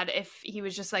he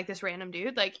was just, like, this random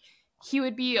dude, like, he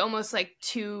would be almost, like,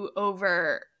 too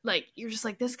over, like, you're just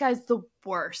like, this guy's the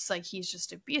worst. Like, he's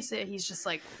just abusive. He's just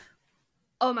like,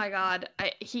 oh my God,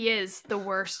 he is the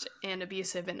worst and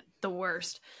abusive and the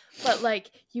worst. But, like,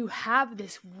 you have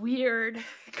this weird,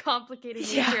 complicated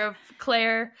nature of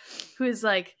Claire, who is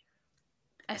like,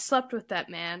 I slept with that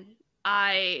man.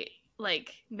 I,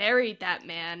 like, married that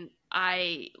man.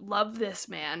 I love this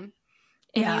man.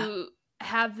 And you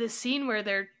have this scene where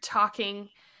they're talking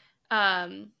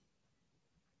after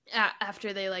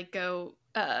they, like, go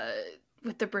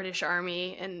with the British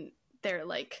Army, and they're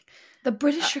like, the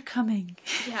British are coming.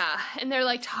 Yeah, and they're,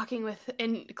 like,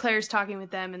 and Claire's talking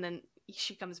with them, and then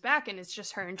she comes back, and it's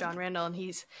just her and John Randall, and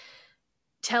he's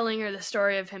telling her the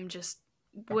story of him just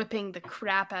whipping the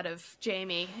crap out of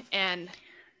Jamie, and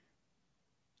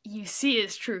you see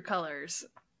his true colors,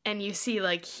 and you see,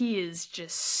 like, he is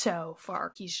just so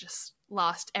far, he's just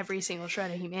lost every single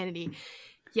shred of humanity,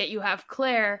 yet you have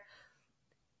Claire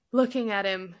looking at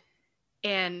him,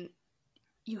 and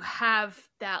you have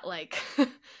that, like,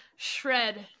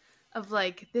 shred of,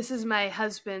 like, this is my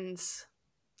husband's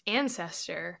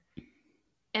ancestor,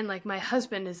 and, like, my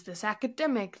husband is this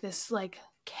academic, this, like,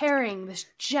 caring, this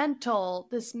gentle,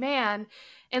 this man,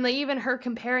 and, like, even her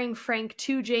comparing Frank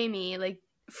to Jamie, like,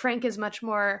 Frank is much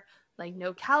more, like,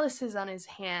 no calluses on his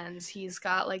hands, he's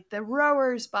got, like, the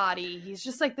rower's body, he's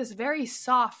just, like, this very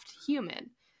soft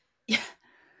human. Yeah.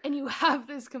 And you have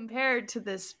this compared to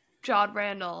this John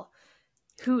Randall,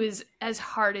 who is as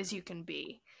hard as you can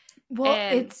be.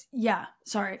 Well,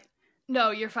 sorry.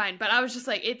 No, you're fine. But I was just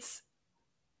like,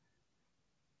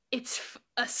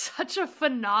 such a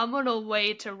phenomenal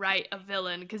way to write a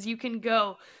villain, because you can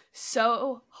go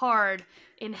so hard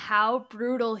in how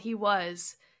brutal he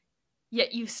was,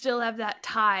 yet you still have that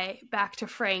tie back to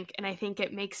Frank, and I think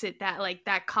it makes it that, like,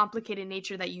 that complicated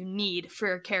nature that you need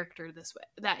for a character this way,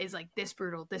 that is, like, this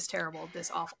brutal, this terrible,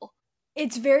 this awful.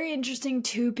 It's very interesting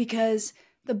too, because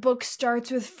the book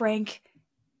starts with Frank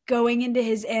going into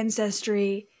his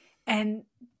ancestry and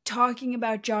talking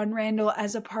about John Randall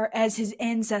as his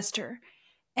ancestor,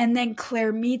 and then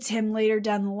Claire meets him later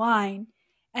down the line,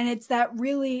 and it's that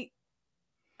really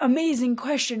amazing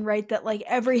question, right, that, like,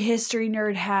 every history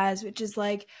nerd has, which is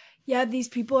like, yeah, these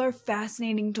people are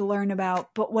fascinating to learn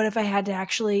about, but what if I had to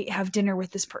actually have dinner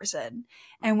with this person?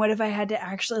 And what if I had to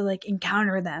actually, like,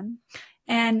 encounter them?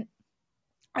 And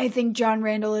I think John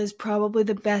Randall is probably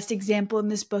the best example in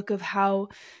this book of how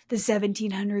the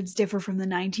 1700s differ from the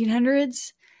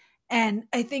 1900s. And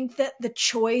I think that the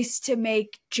choice to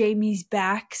make Jamie's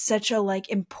back such a like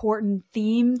important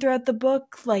theme throughout the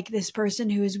book, like this person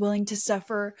who is willing to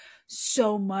suffer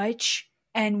so much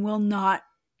and will not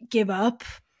give up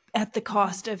at the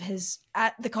cost of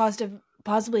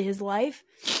possibly his life.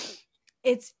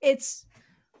 It's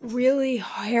really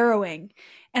harrowing.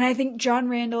 And I think John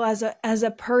Randall as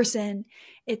a person,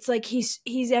 it's like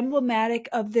he's emblematic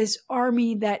of this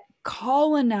army that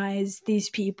colonized these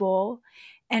people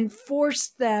and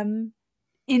forced them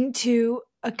into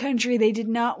a country they did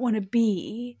not want to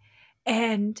be.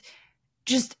 And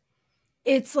just,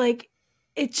 it's like,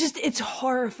 it's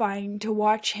horrifying to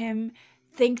watch him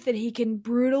think that he can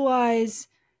brutalize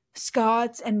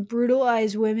Scots and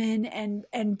brutalize women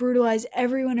and brutalize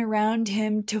everyone around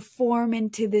him to form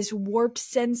into this warped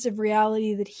sense of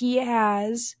reality that he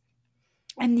has.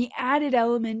 And the added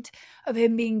element of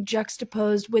him being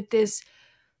juxtaposed with this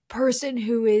person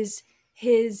who is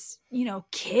his,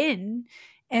 kin,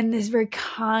 and this very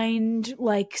kind,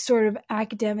 like sort of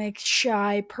academic,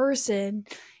 shy person.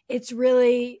 It's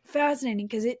really fascinating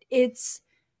because it's,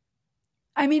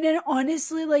 I mean, and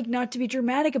honestly, like, not to be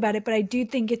dramatic about it, but I do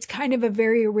think it's kind of a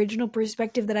very original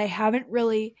perspective that I haven't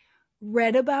really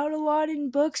read about a lot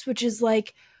in books, which is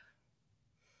like,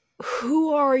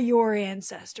 who are your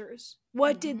ancestors?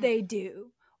 What did they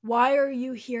do? Why are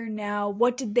you here now?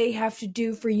 What did they have to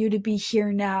do for you to be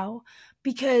here now?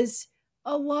 Because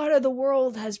a lot of the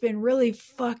world has been really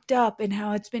fucked up in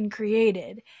how it's been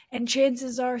created. And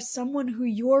chances are someone who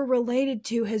you're related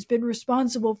to has been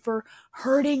responsible for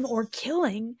hurting or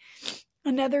killing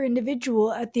another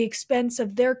individual at the expense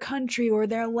of their country or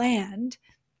their land.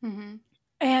 Mm-hmm.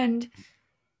 And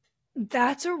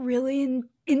that's a really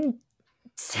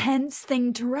intense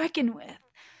thing to reckon with.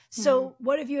 So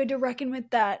what if you had to reckon with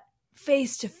that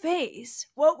face to face?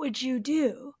 What would you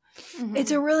do? Mm-hmm.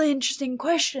 It's a really interesting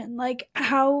question. Like,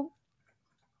 how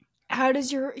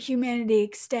does your humanity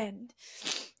extend?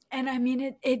 And I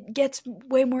mean, it gets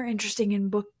way more interesting in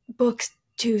books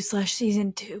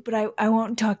 2/season 2, but I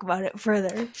won't talk about it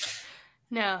further.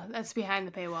 No, that's behind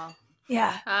the paywall.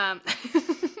 Yeah.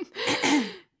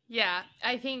 Yeah,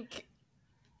 I think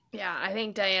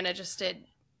Diana just did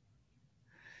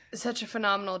such a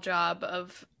phenomenal job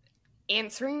of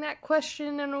answering that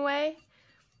question in a way.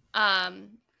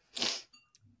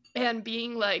 And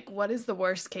being like, what is the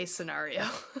worst case scenario?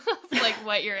 Like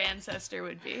what your ancestor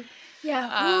would be.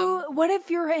 Yeah. What if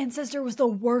your ancestor was the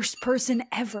worst person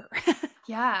ever?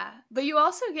 Yeah. But you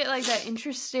also get like that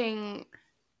interesting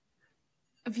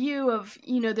view of,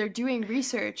 they're doing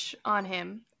research on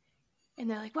him. And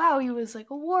they're like, wow, he was like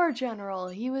a war general.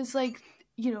 He was like,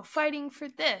 fighting for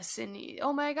this. And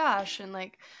oh my gosh. And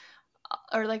like,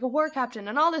 or like a war captain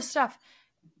and all this stuff.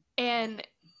 And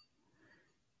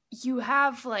you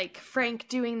have like Frank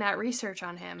doing that research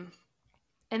on him.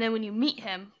 And then when you meet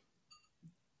him,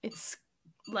 it's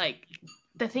like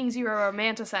the things you are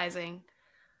romanticizing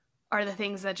are the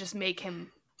things that just make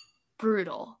him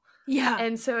brutal. Yeah.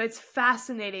 And so it's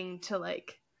fascinating to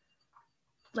like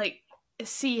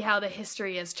see how the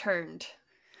history has turned.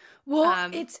 Well,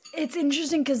 it's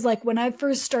interesting because like when I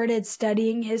first started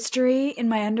studying history in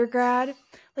my undergrad,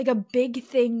 like a big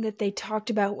thing that they talked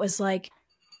about was like,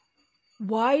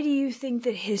 why do you think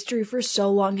that history for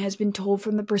so long has been told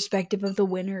from the perspective of the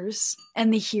winners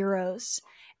and the heroes?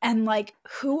 And like,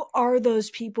 who are those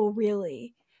people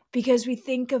really? Because we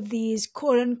think of these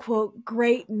quote unquote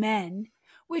great men,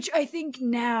 which I think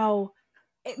now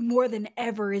more than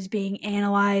ever is being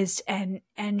analyzed and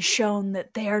shown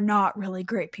that they are not really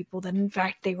great people, that in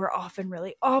fact they were often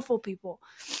really awful people.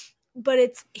 But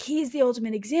he's the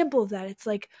ultimate example of that. It's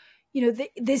like,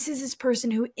 this is this person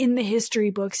who in the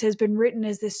history books has been written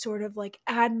as this sort of like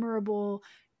admirable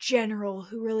general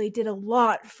who really did a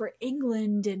lot for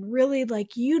England and really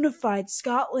like unified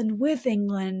Scotland with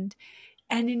England,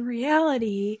 and in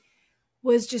reality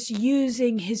was just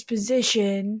using his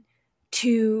position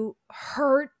to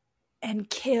hurt and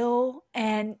kill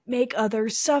and make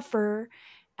others suffer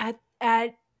at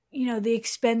the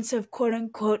expense of quote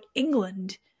unquote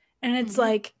England. And it's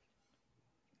like,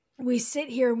 we sit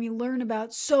here and we learn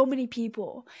about so many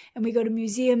people, and we go to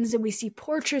museums and we see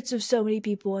portraits of so many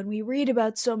people and we read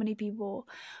about so many people,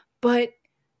 but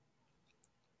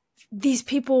these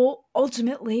people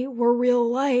ultimately were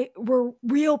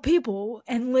real people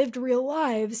and lived real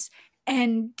lives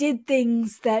and did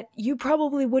things that you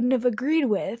probably wouldn't have agreed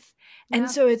with. Yeah.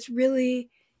 And so it's really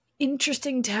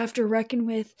interesting to have to reckon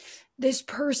with this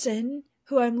person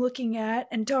who I'm looking at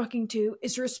and talking to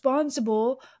is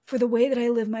responsible for the way that I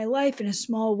live my life in a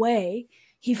small way.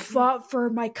 he fought for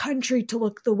my country to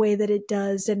look the way that it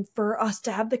does and for us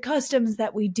to have the customs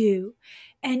that we do.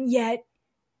 And yet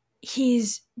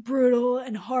he's brutal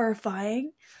and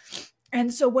horrifying.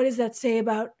 And so what does that say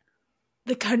about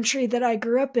the country that I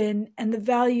grew up in and the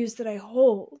values that I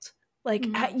hold? Like,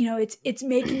 it's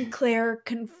making Claire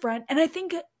confront. And I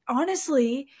think,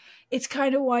 honestly, it's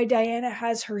kind of why Diana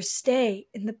has her stay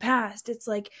in the past. It's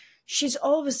like she's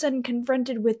all of a sudden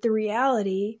confronted with the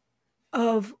reality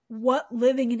of what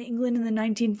living in England in the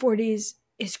 1940s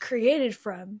is created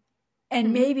from.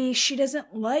 And maybe she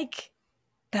doesn't like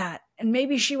that. And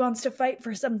maybe she wants to fight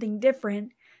for something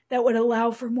different that would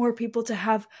allow for more people to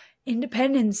have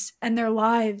independence and their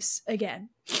lives again.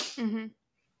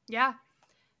 Yeah.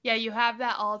 Yeah, you have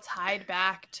that all tied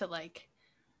back to like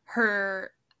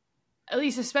her, at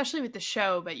least especially with the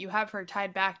show, but you have her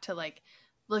tied back to like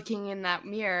looking in that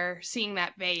mirror, seeing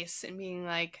that vase and being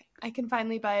like, I can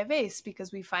finally buy a vase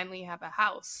because we finally have a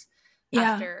house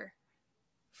after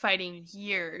fighting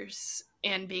years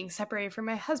and being separated from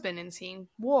my husband and seeing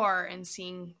war and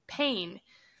seeing pain.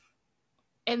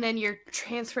 And then you're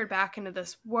transferred back into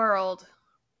this world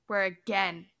where,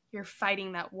 again, you're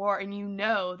fighting that war, and you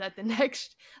know that the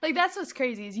next, like, that's what's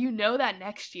crazy, is you know that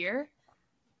next year,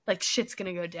 like, shit's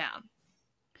gonna go down.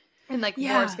 And, like,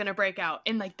 war's gonna break out.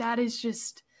 And, like, that is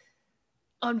just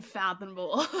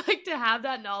unfathomable. Like, to have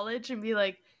that knowledge and be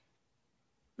like,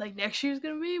 next year's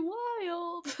gonna be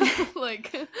wild.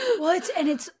 Like, well,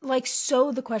 it's like,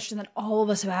 so the question that all of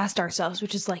us have asked ourselves,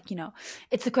 which is like,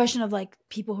 it's the question of like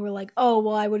people who are like, oh,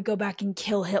 well, I would go back and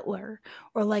kill Hitler,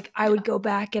 or like I would go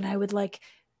back and I would like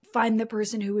find the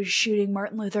person who was shooting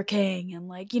Martin Luther King, and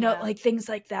like, like things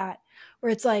like that,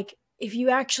 where it's like, if you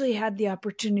actually had the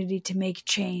opportunity to make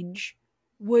change,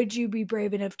 would you be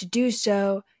brave enough to do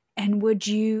so? And would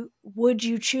you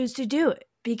choose to do it?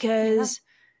 Because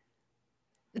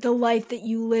the life that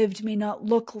you lived may not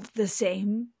look the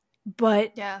same,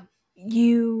 but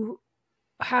you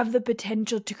have the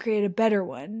potential to create a better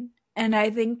one. And I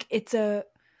think it's a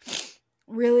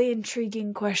really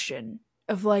intriguing question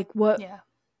of like,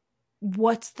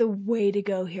 what's the way to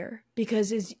go here?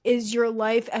 Because is your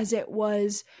life as it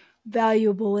was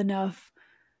valuable enough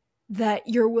that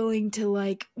you're willing to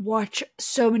like watch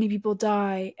so many people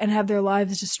die and have their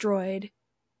lives destroyed?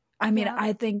 I mean,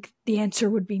 I think the answer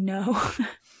would be no.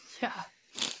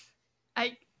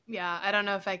 I don't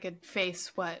know if I could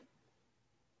face I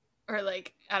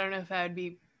don't know if I would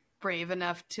be brave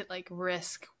enough to like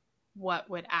risk what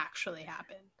would actually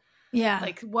happen. Yeah.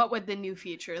 Like, what would the new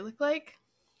future look like?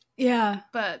 Yeah.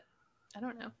 But I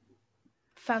don't know.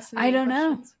 Fascinating. I don't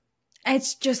know.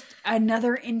 It's just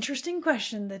another interesting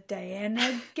question that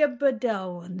Diana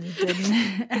Gabadell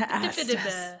asked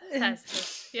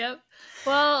us. Yep.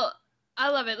 Well, I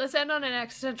love it. Let's end on an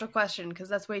existential question because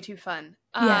that's way too fun.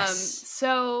 Yes.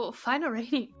 So, final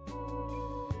rating.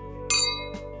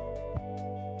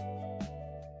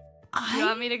 Do you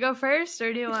want me to go first,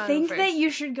 or do you want to go first? I think that you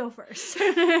should go first.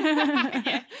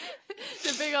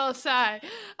 It's a big old sigh.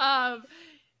 I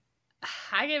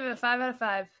gave it a 5 out of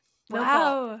 5. No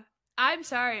fault. I'm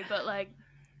sorry, but like,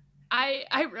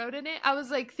 I wrote in it. I was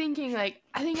like thinking like,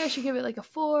 I think I should give it like a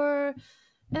 4, and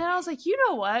then I was like, you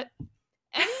know what?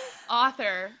 Any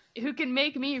author who can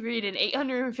make me read an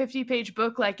 850-page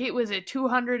book like it was a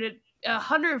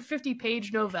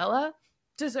 150-page novella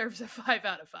deserves a 5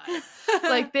 out of 5.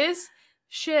 Like, this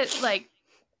shit, like,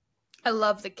 I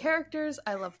love the characters,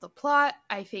 I love the plot.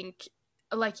 I think,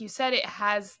 like you said, it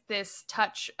has this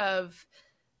touch of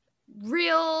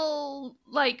realism,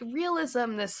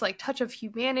 this like touch of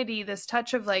humanity, this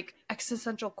touch of like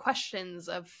existential questions,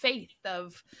 of faith,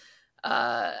 of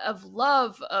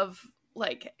love, of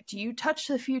like, do you touch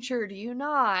the future, do you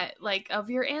not, like, of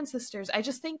your ancestors. I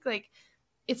just think like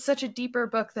it's such a deeper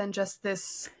book than just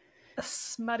this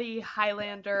smutty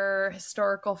Highlander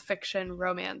historical fiction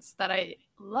romance that I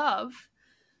love,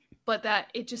 but that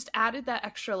it just added that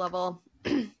extra level.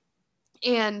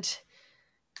 And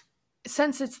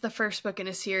since it's the first book in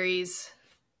a series,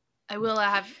 I will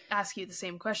ask you the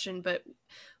same question, but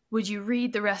would you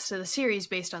read the rest of the series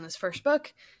based on this first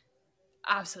book?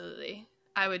 Absolutely.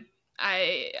 I would.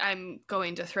 I'm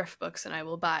going to thrift books and I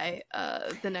will buy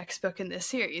the next book in this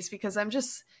series because I'm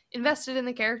just invested in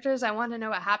the characters. I want to know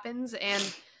what happens.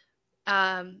 And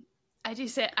I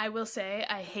will say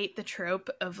I hate the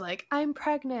trope of like, I'm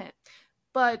pregnant,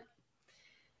 but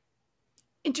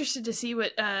interested to see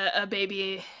what a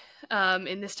baby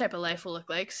in this type of life will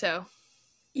look like. So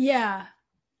yeah,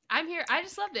 I'm here. I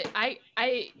just loved it. I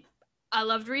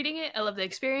loved reading it. I love the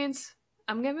experience.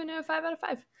 I'm giving it a 5 out of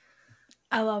 5.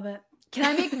 I love it. Can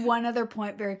I make one other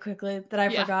point very quickly that I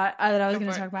Yeah. forgot that I was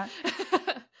going to talk about?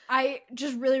 I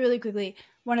just really, really quickly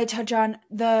want to touch on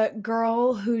the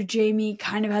girl who Jamie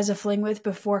kind of has a fling with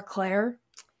before Claire.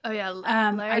 Oh yeah,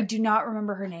 I do not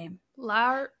remember her name.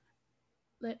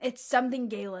 It's something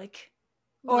Gaelic.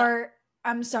 Or,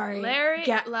 I'm sorry.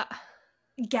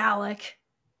 Gaelic.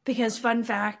 Because, fun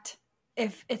fact,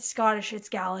 if it's Scottish, it's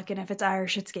Gaelic, and if it's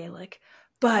Irish, it's Gaelic.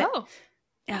 But,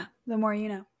 yeah, the more you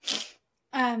know.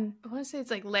 I want to say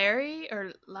it's like Larry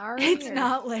or Larry. It's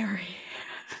not Larry.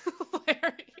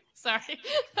 Larry. Sorry.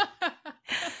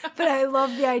 But I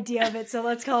love the idea of it, so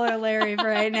let's call her Larry for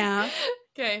right now.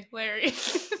 Okay, Larry.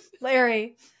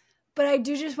 Larry. But I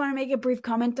do just want to make a brief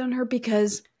comment on her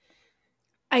because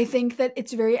I think that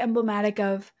it's very emblematic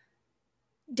of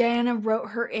Diana wrote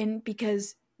her in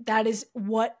because that is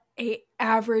what a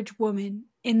average woman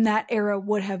in that era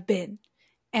would have been.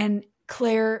 And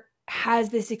Claire has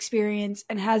this experience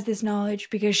and has this knowledge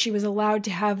because she was allowed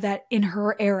to have that in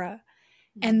her era.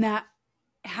 And that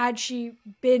had she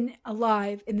been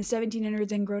alive in the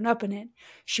 1700s and grown up in it,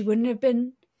 she wouldn't have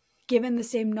been given the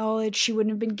same knowledge. She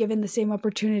wouldn't have been given the same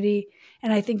opportunity.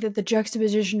 And I think that the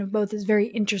juxtaposition of both is very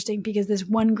interesting because this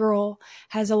one girl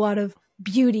has a lot of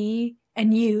beauty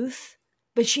and youth,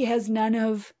 but she has none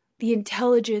of the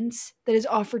intelligence that is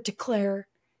offered to Claire.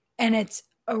 And it's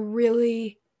a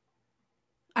really,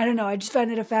 I don't know, I just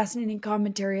find it a fascinating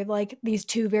commentary of like these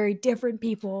two very different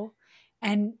people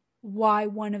and why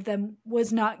one of them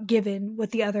was not given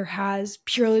what the other has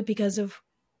purely because of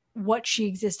what she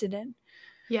existed in.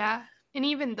 Yeah. And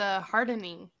even the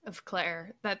hardening of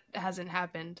Claire, that hasn't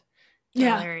happened to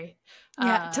Larry.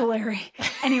 To Larry.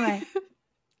 Anyway,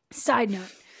 side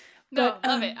note. But,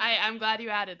 love it. I'm glad you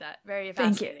added that. Very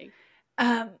fascinating.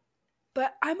 Thank you.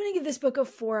 But I'm going to give this book a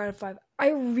 4 out of 5. I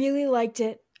really liked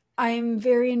it. I am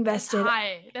very invested.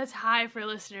 That's high for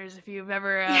listeners if you've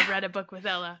ever read a book with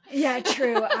Ella. Yeah,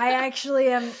 true. I actually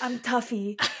am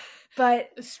toughy. But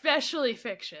especially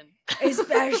fiction.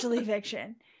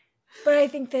 But I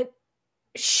think that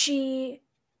she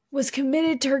was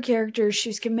committed to her characters. She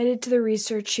was committed to the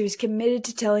research. She was committed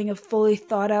to telling a fully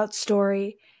thought out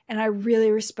story. And I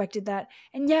really respected that.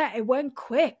 And yeah, it went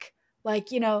quick.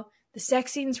 Like, you know, the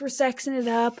sex scenes were sexing it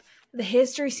up. The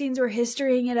history scenes were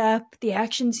historying it up. The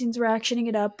action scenes were actioning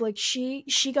it up. Like she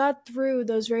got through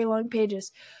those very long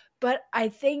pages. But I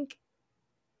think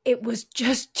it was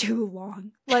just too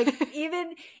long. Like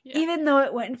even though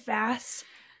it went fast,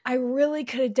 I really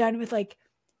could have done with like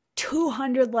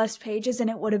 200 less pages and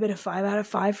it would have been a 5 out of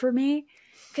 5 for me.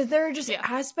 Because there are just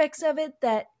aspects of it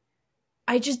that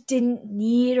I just didn't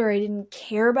need or I didn't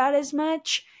care about as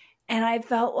much. And I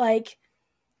felt like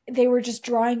they were just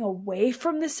drawing away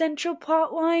from the central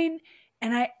plot line.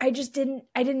 And I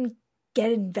didn't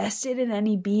get invested in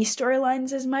any B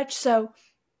storylines as much. So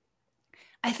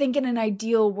I think in an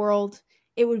ideal world,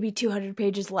 it would be 200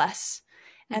 pages less.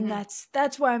 And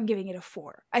that's why I'm giving it a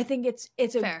 4. I think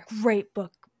it's a great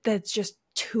book that's just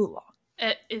too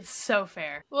long. It's so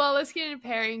fair. Well, let's get into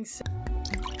pairings.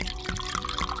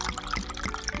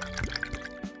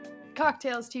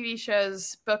 Cocktails, TV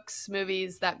shows, books,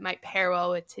 movies that might pair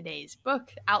well with today's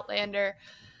book, Outlander.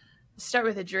 Start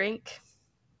with a drink.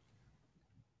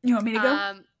 You want me to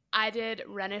go? I did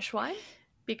Rhenish wine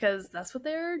because that's what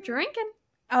they're drinking.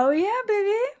 Oh yeah,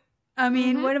 baby. I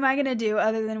mean, what am I gonna do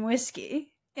other than whiskey?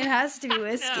 It has to be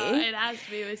whiskey. No, it has to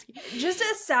be whiskey. Just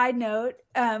a side note,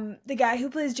 the guy who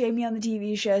plays Jamie on the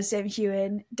TV show, Sam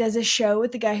Heughan, does a show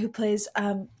with the guy who plays,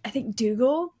 I think,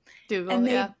 Dougal.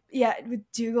 Yeah, with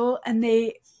Dougal. And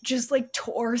they just, like,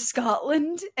 tour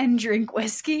Scotland and drink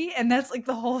whiskey. And that's, like,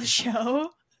 the whole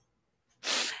show.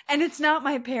 And it's not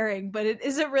my pairing, but it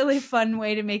is a really fun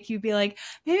way to make you be like,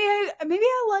 maybe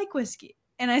I like whiskey.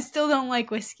 And I still don't like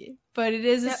whiskey. But it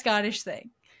is a Scottish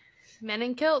thing. Men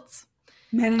in kilts.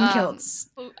 Men in kilts.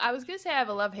 I was going to say I have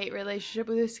a love-hate relationship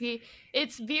with whiskey.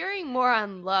 It's veering more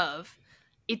on love.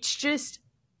 It's just,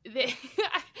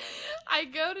 I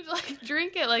go to like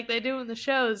drink it like they do in the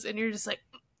shows, and you're just like,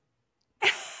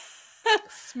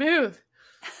 smooth.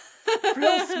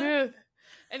 Real smooth.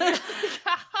 And you're like,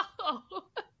 how?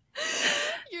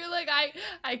 You're like,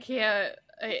 I can't.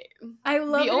 I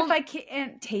love it if I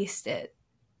can't taste it.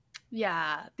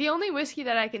 Yeah, the only whiskey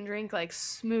that I can drink like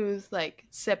smooth, like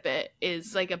sip it,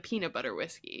 is like a peanut butter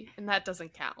whiskey, and that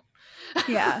doesn't count.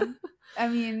 Yeah, I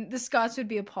mean the Scots would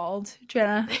be appalled,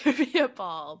 Jenna. They would be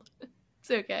appalled.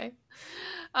 It's okay.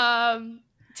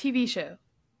 TV show.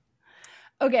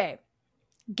 Okay,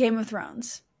 Game of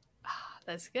Thrones.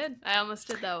 That's good. I almost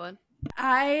did that one.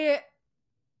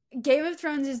 Game of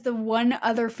Thrones is the one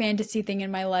other fantasy thing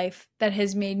in my life that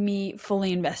has made me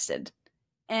fully invested.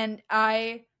 And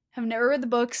I have never read the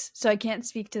books, so I can't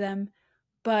speak to them.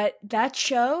 But that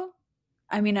show,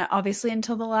 I mean, obviously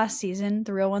until the last season,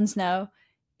 the real ones know,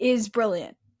 is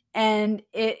brilliant. And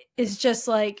it is just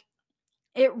like,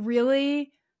 it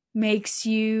really makes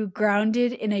you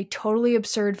grounded in a totally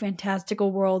absurd,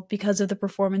 fantastical world because of the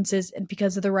performances and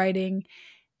because of the writing.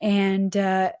 And,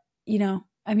 I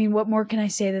mean, what more can I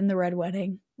say than the Red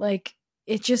Wedding? Like,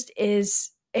 it just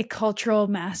is a cultural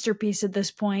masterpiece at this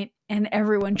point, and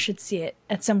everyone should see it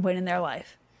at some point in their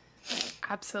life.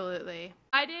 Absolutely.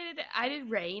 I did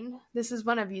Rain. This is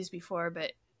one I've used before,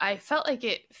 but I felt like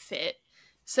it fit.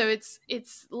 So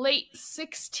it's late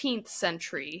 16th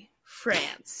century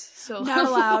France. So Not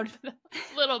allowed. A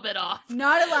little bit off.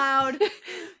 Not allowed.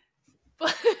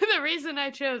 But the reason I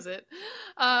chose it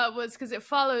was because it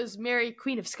follows Mary,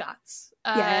 Queen of Scots.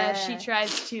 She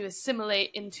tries to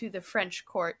assimilate into the French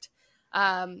court.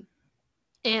 And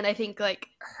I think like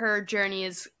her journey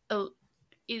is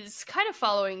kind of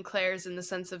following Claire's in the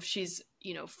sense of she's,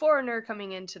 foreigner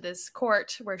coming into this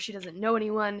court where she doesn't know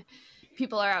anyone.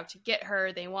 People are out to get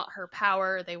her. They want her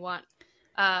power. They want,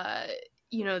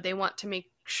 they want to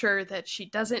make sure that she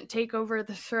doesn't take over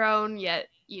the throne, yet,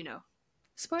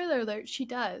 spoiler alert, she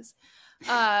does.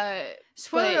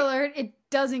 Spoiler alert, it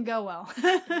doesn't go well.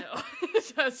 No,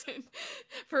 it doesn't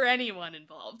for anyone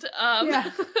involved.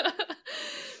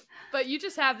 But you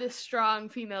just have this strong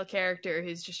female character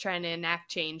who's just trying to enact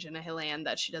change in a land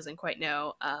that she doesn't quite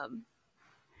know.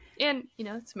 And,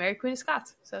 it's Mary, Queen of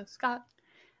Scots. So, Scott.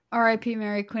 R.I.P.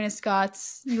 Mary, Queen of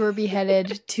Scots. You were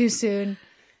beheaded too soon.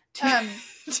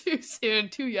 Too soon,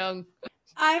 too young.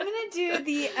 I'm going to do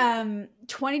the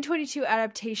 2022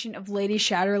 adaptation of Lady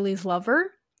Chatterley's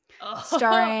Lover.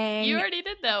 Starring... You already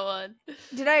did that one.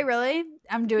 Did I really?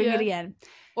 I'm doing it again.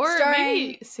 Or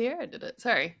maybe Sierra did it.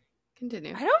 Sorry.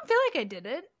 Continue. I don't feel like I did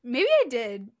it. Maybe I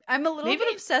did. I'm a little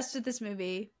bit obsessed with this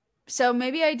movie. So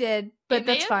maybe I did, but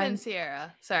that's fine. Been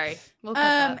Sierra. Sorry. We'll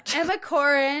cut that. Emma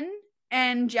Corrin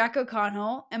and Jack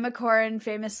O'Connell. Emma Corrin,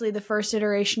 famously the first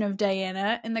iteration of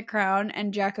Diana in The Crown,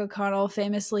 and Jack O'Connell,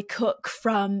 famously Cook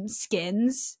from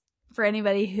Skins, for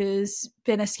anybody who's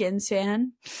been a Skins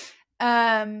fan.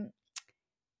 But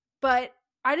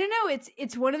I don't know,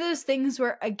 it's one of those things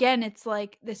where, again, it's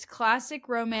like this classic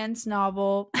romance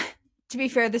novel. To be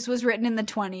fair, this was written in the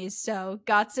 1920s, so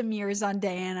got some years on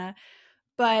Diana.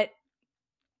 But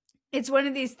it's one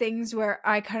of these things where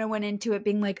I kind of went into it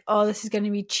being like, oh, this is going to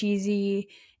be cheesy.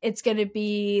 It's going to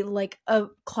be like a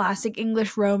classic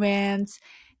English romance.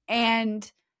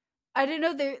 And I don't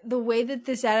know, the way that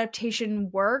this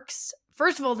adaptation works,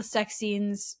 first of all, the sex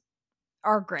scenes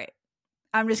are great.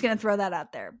 I'm just going to throw that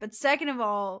out there. But second of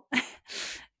all,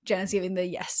 Jenna's giving the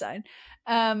yes sign.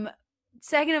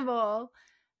 Second of all,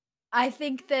 I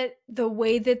think that the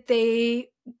way that they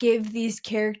give these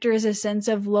characters a sense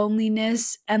of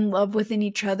loneliness and love within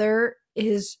each other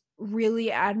is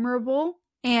really admirable.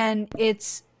 And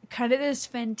it's kind of this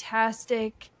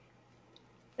fantastic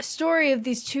story of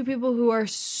these two people who are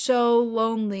so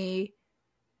lonely,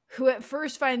 who at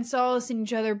first find solace in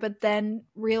each other, but then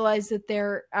realize that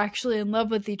they're actually in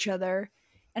love with each other.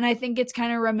 And I think it's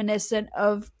kind of reminiscent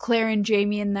of Claire and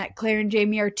Jamie, in that Claire and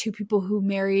Jamie are two people who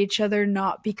marry each other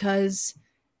not because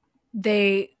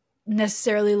they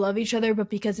necessarily love each other, but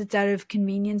because it's out of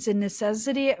convenience and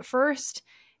necessity at first,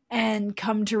 and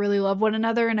come to really love one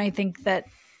another. And I think that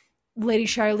Lady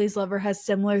Chatterley's Lover has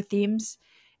similar themes.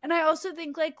 And I also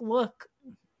think, like, look,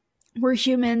 we're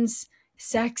humans.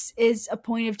 Sex is a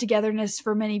point of togetherness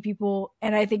for many people,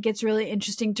 and I think it's really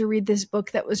interesting to read this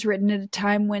book that was written at a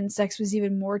time when sex was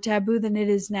even more taboo than it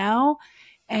is now,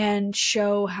 and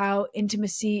show how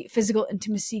intimacy, physical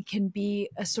intimacy, can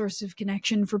be a source of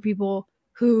connection for people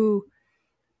who,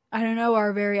 I don't know,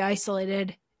 are very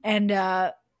isolated. And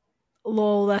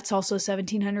lol, that's also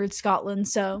 1700 Scotland,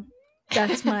 so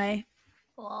that's my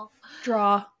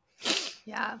draw.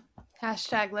 Yeah.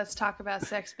 Hashtag let's talk about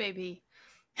sex, baby.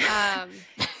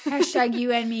 Hashtag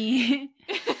you and me.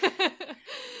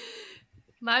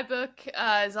 My book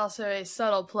is also a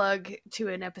subtle plug to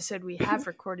an episode we have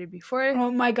recorded before. Oh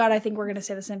my god, I think we're gonna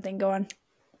say the same thing. Go on.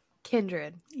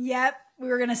 Kindred. Yep, we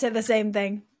were gonna say the same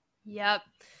thing. Yep.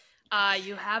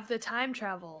 You have the time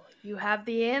travel. You have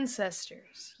the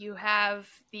ancestors. You have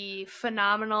the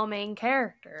phenomenal main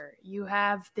character. You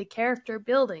have the character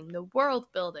building, the world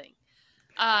building.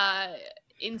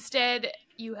 Instead,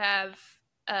 you have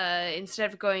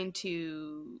instead of going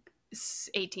to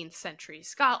 18th century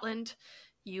Scotland,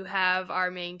 you have our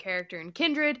main character in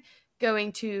Kindred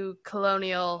going to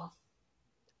colonial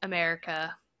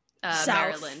America, South.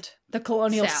 Maryland. The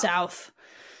colonial South.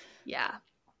 Yeah.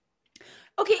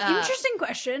 Okay, interesting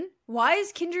question. Why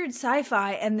is Kindred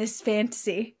sci-fi and this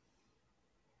fantasy?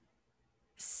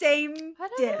 Same I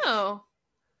don't diff. know.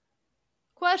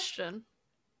 Question.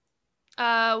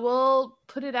 We'll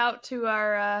put it out to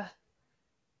our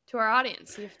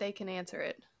audience, see if they can answer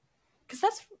it. Because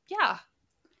that's, yeah.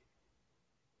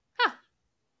 Huh.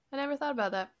 I never thought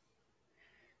about that.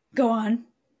 Go on.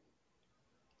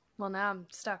 Well, now I'm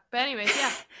stuck. But anyways,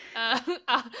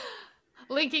 yeah.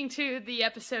 Linking to the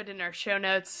episode in our show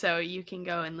notes, so you can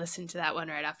go and listen to that one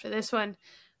right after this one.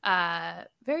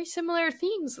 Very similar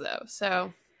themes, though,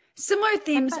 so... Similar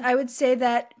themes. I would say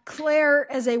that Claire,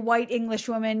 as a white English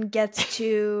woman, gets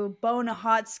to bone a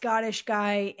hot Scottish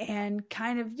guy and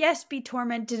kind of, yes, be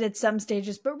tormented at some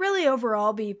stages, but really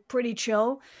overall be pretty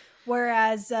chill.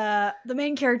 Whereas the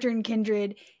main character in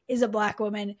Kindred is a black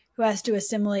woman who has to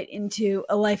assimilate into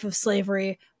a life of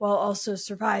slavery while also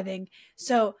surviving.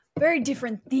 So very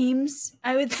different themes,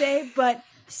 I would say, but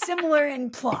similar in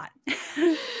plot.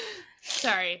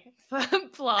 Sorry.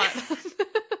 Plot.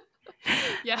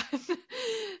 Yeah.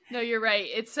 No, you're right.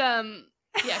 It's yeah,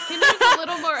 Kindred's a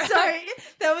little more Sorry,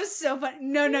 that was so funny.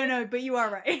 No, but you are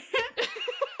right.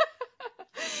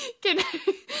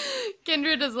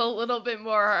 Kindred is a little bit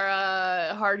more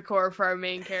hardcore for our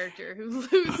main character who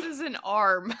loses an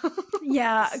arm.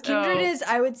 Yeah, So- Kindred is,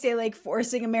 I would say, like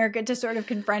forcing America to sort of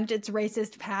confront its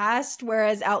racist past,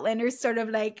 whereas Outlander's sort of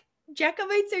like,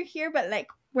 Jacobites are here, but like,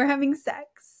 we're having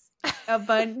sex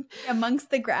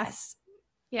amongst the grass.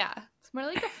 Yeah, it's more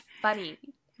like a funny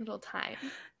little time.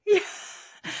 Yeah.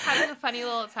 Just having a funny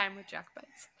little time with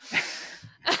Jacobites.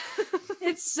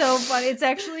 It's so funny. It's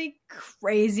actually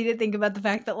crazy to think about the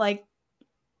fact that, like,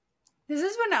 this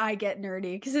is when I get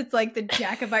nerdy, because it's like the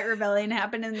Jacobite Rebellion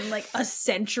happened, and then like a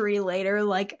century later,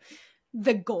 like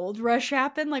the gold rush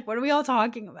happened. Like, what are we all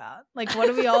talking about? Like, what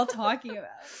are we all talking about?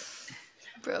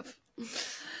 Bro.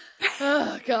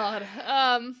 Oh God.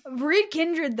 Read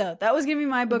Kindred, though. That was gonna be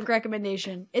my book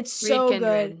recommendation. It's so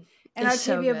good, and It's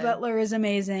so Octavia good. Butler is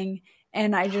amazing.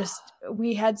 And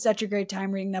we had such a great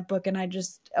time reading that book, and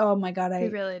oh my God, I We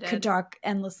really did. could talk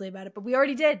endlessly about it, but we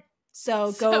already did.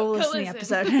 So go listen to the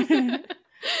episode.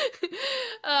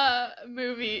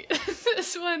 Movie.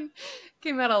 This one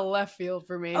came out of left field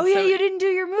for me. Oh yeah, you didn't do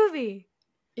your movie.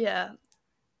 Yeah.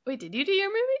 Wait, did you do your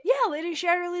movie? Yeah, Lady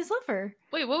Shatterley's Lover.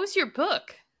 Wait, what was your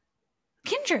book?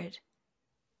 Kindred.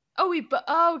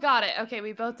 Oh, got it. Okay,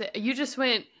 we both did. You just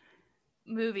went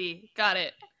movie. Got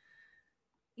it.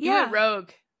 You Yeah. went rogue.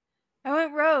 I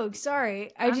went rogue.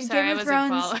 Sorry. I I'm did sorry, Game I of wasn't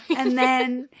Thrones, following. and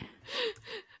then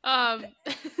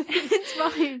It's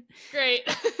fine. Great.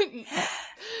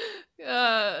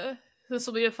 This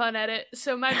will be a fun edit.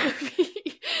 So my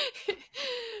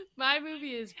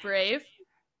movie is Brave.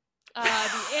 The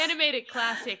animated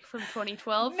classic from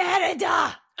 2012.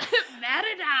 Merida.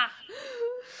 Merida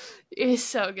is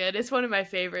so good. It's one of my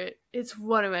favorites.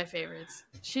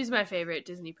 She's my favorite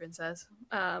Disney princess.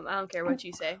 I don't care what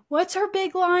you say. What's her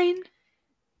big line?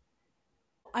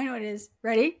 I know it is.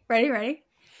 Ready?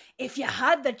 If you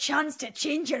had the chance to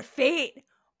change your fate,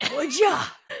 would ya?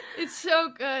 It's so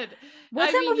good.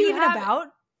 What's that movie even about?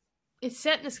 It's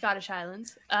set in the Scottish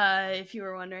Highlands, if you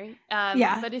were wondering.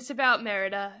 Yeah. But it's about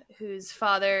Merida, whose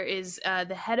father is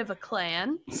the head of a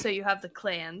clan. So you have the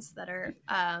clans that are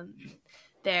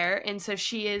there. And so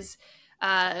she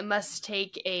must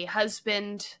take a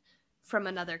husband from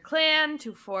another clan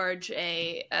to forge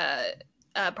a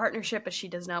partnership, but she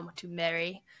does not want to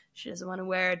marry. She doesn't want to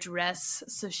wear a dress.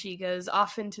 So she goes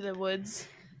off into the woods.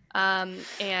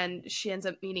 And she ends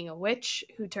up meeting a witch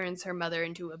who turns her mother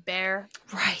into a bear.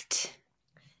 Right.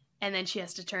 And then she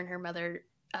has to turn her mother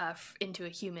into a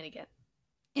human again.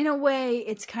 In a way,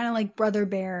 it's kind of like Brother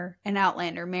Bear and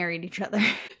Outlander married each other.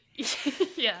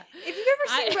 Yeah. If you've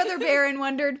ever seen Brother Bear and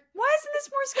wondered, why isn't this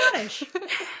more Scottish?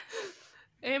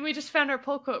 And we just found our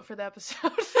pull quote for the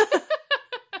episode.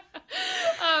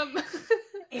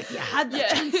 If you had the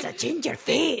chance to change your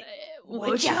fate,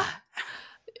 would ya?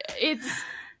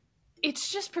 It's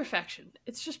just perfection.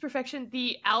 It's just perfection.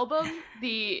 The album,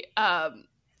 the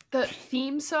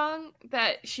theme song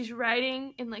that she's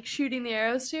writing and like shooting the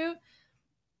arrows to,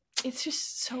 it's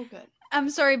just so good. I'm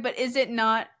sorry, but is it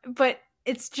not? But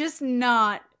it's just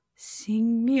not.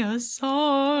 Sing me a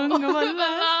song of a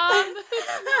love.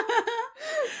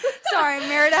 Sorry,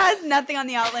 Merida has nothing on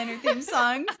the Outlander theme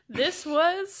song. This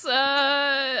was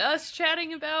us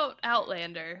chatting about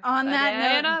Outlander. On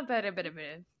that note,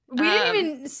 note, we didn't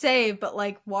even say, but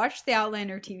like, watch the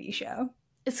Outlander TV show.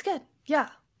 it's good. Yeah,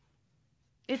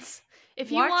 it's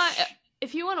if you Watch-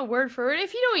 want a word for it.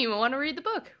 If you don't even want to read the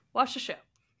book, watch the show.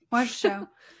 Watch the show.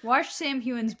 Watch Sam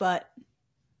Hewen's butt.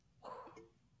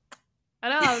 I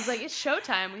know, I was like, it's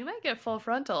showtime. We might get full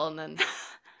frontal, and then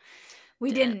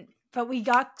We didn't, but we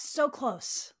got so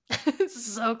close.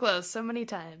 so close, so many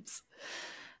times.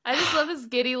 I just love his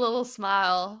giddy little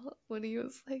smile when he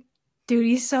was like, dude,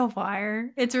 he's so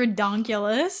fire. It's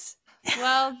redonkulous.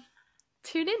 well,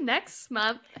 tune in next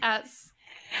month as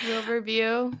we'll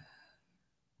review.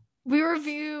 We're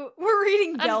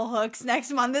reading Bell Hooks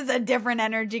next month. It's a different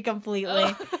energy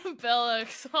completely. Bell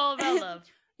Hooks, all about love.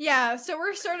 Yeah, so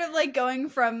we're sort of like going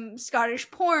from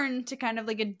Scottish porn to kind of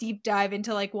like a deep dive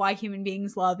into like why human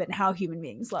beings love and how human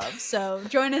beings love. So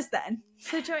join us then.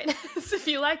 So join us if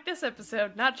you like this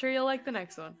episode. Not sure you'll like the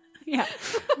next one. Yeah,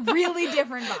 really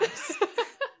different vibes.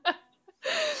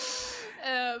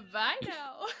 Bye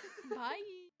now. Bye.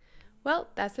 Well,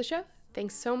 that's the show.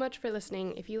 Thanks so much for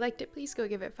listening. If you liked it, please go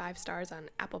give it 5 stars on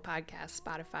Apple Podcasts,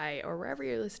 Spotify, or wherever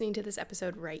you're listening to this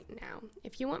episode right now.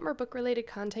 If you want more book-related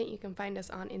content, you can find us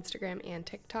on Instagram and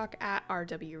TikTok at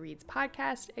RW Reads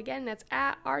Podcast. Again, that's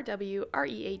at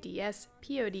RWREADS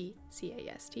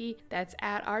PODCAST. That's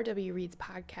at RW Reads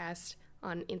Podcast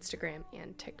on Instagram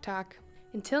and TikTok.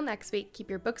 Until next week, keep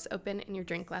your books open and your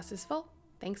drink glasses full.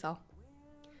 Thanks all.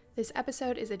 This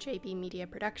episode is a JB Media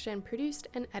production, produced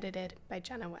and edited by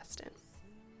Jenna Weston.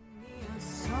 A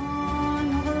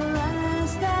song of the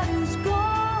last that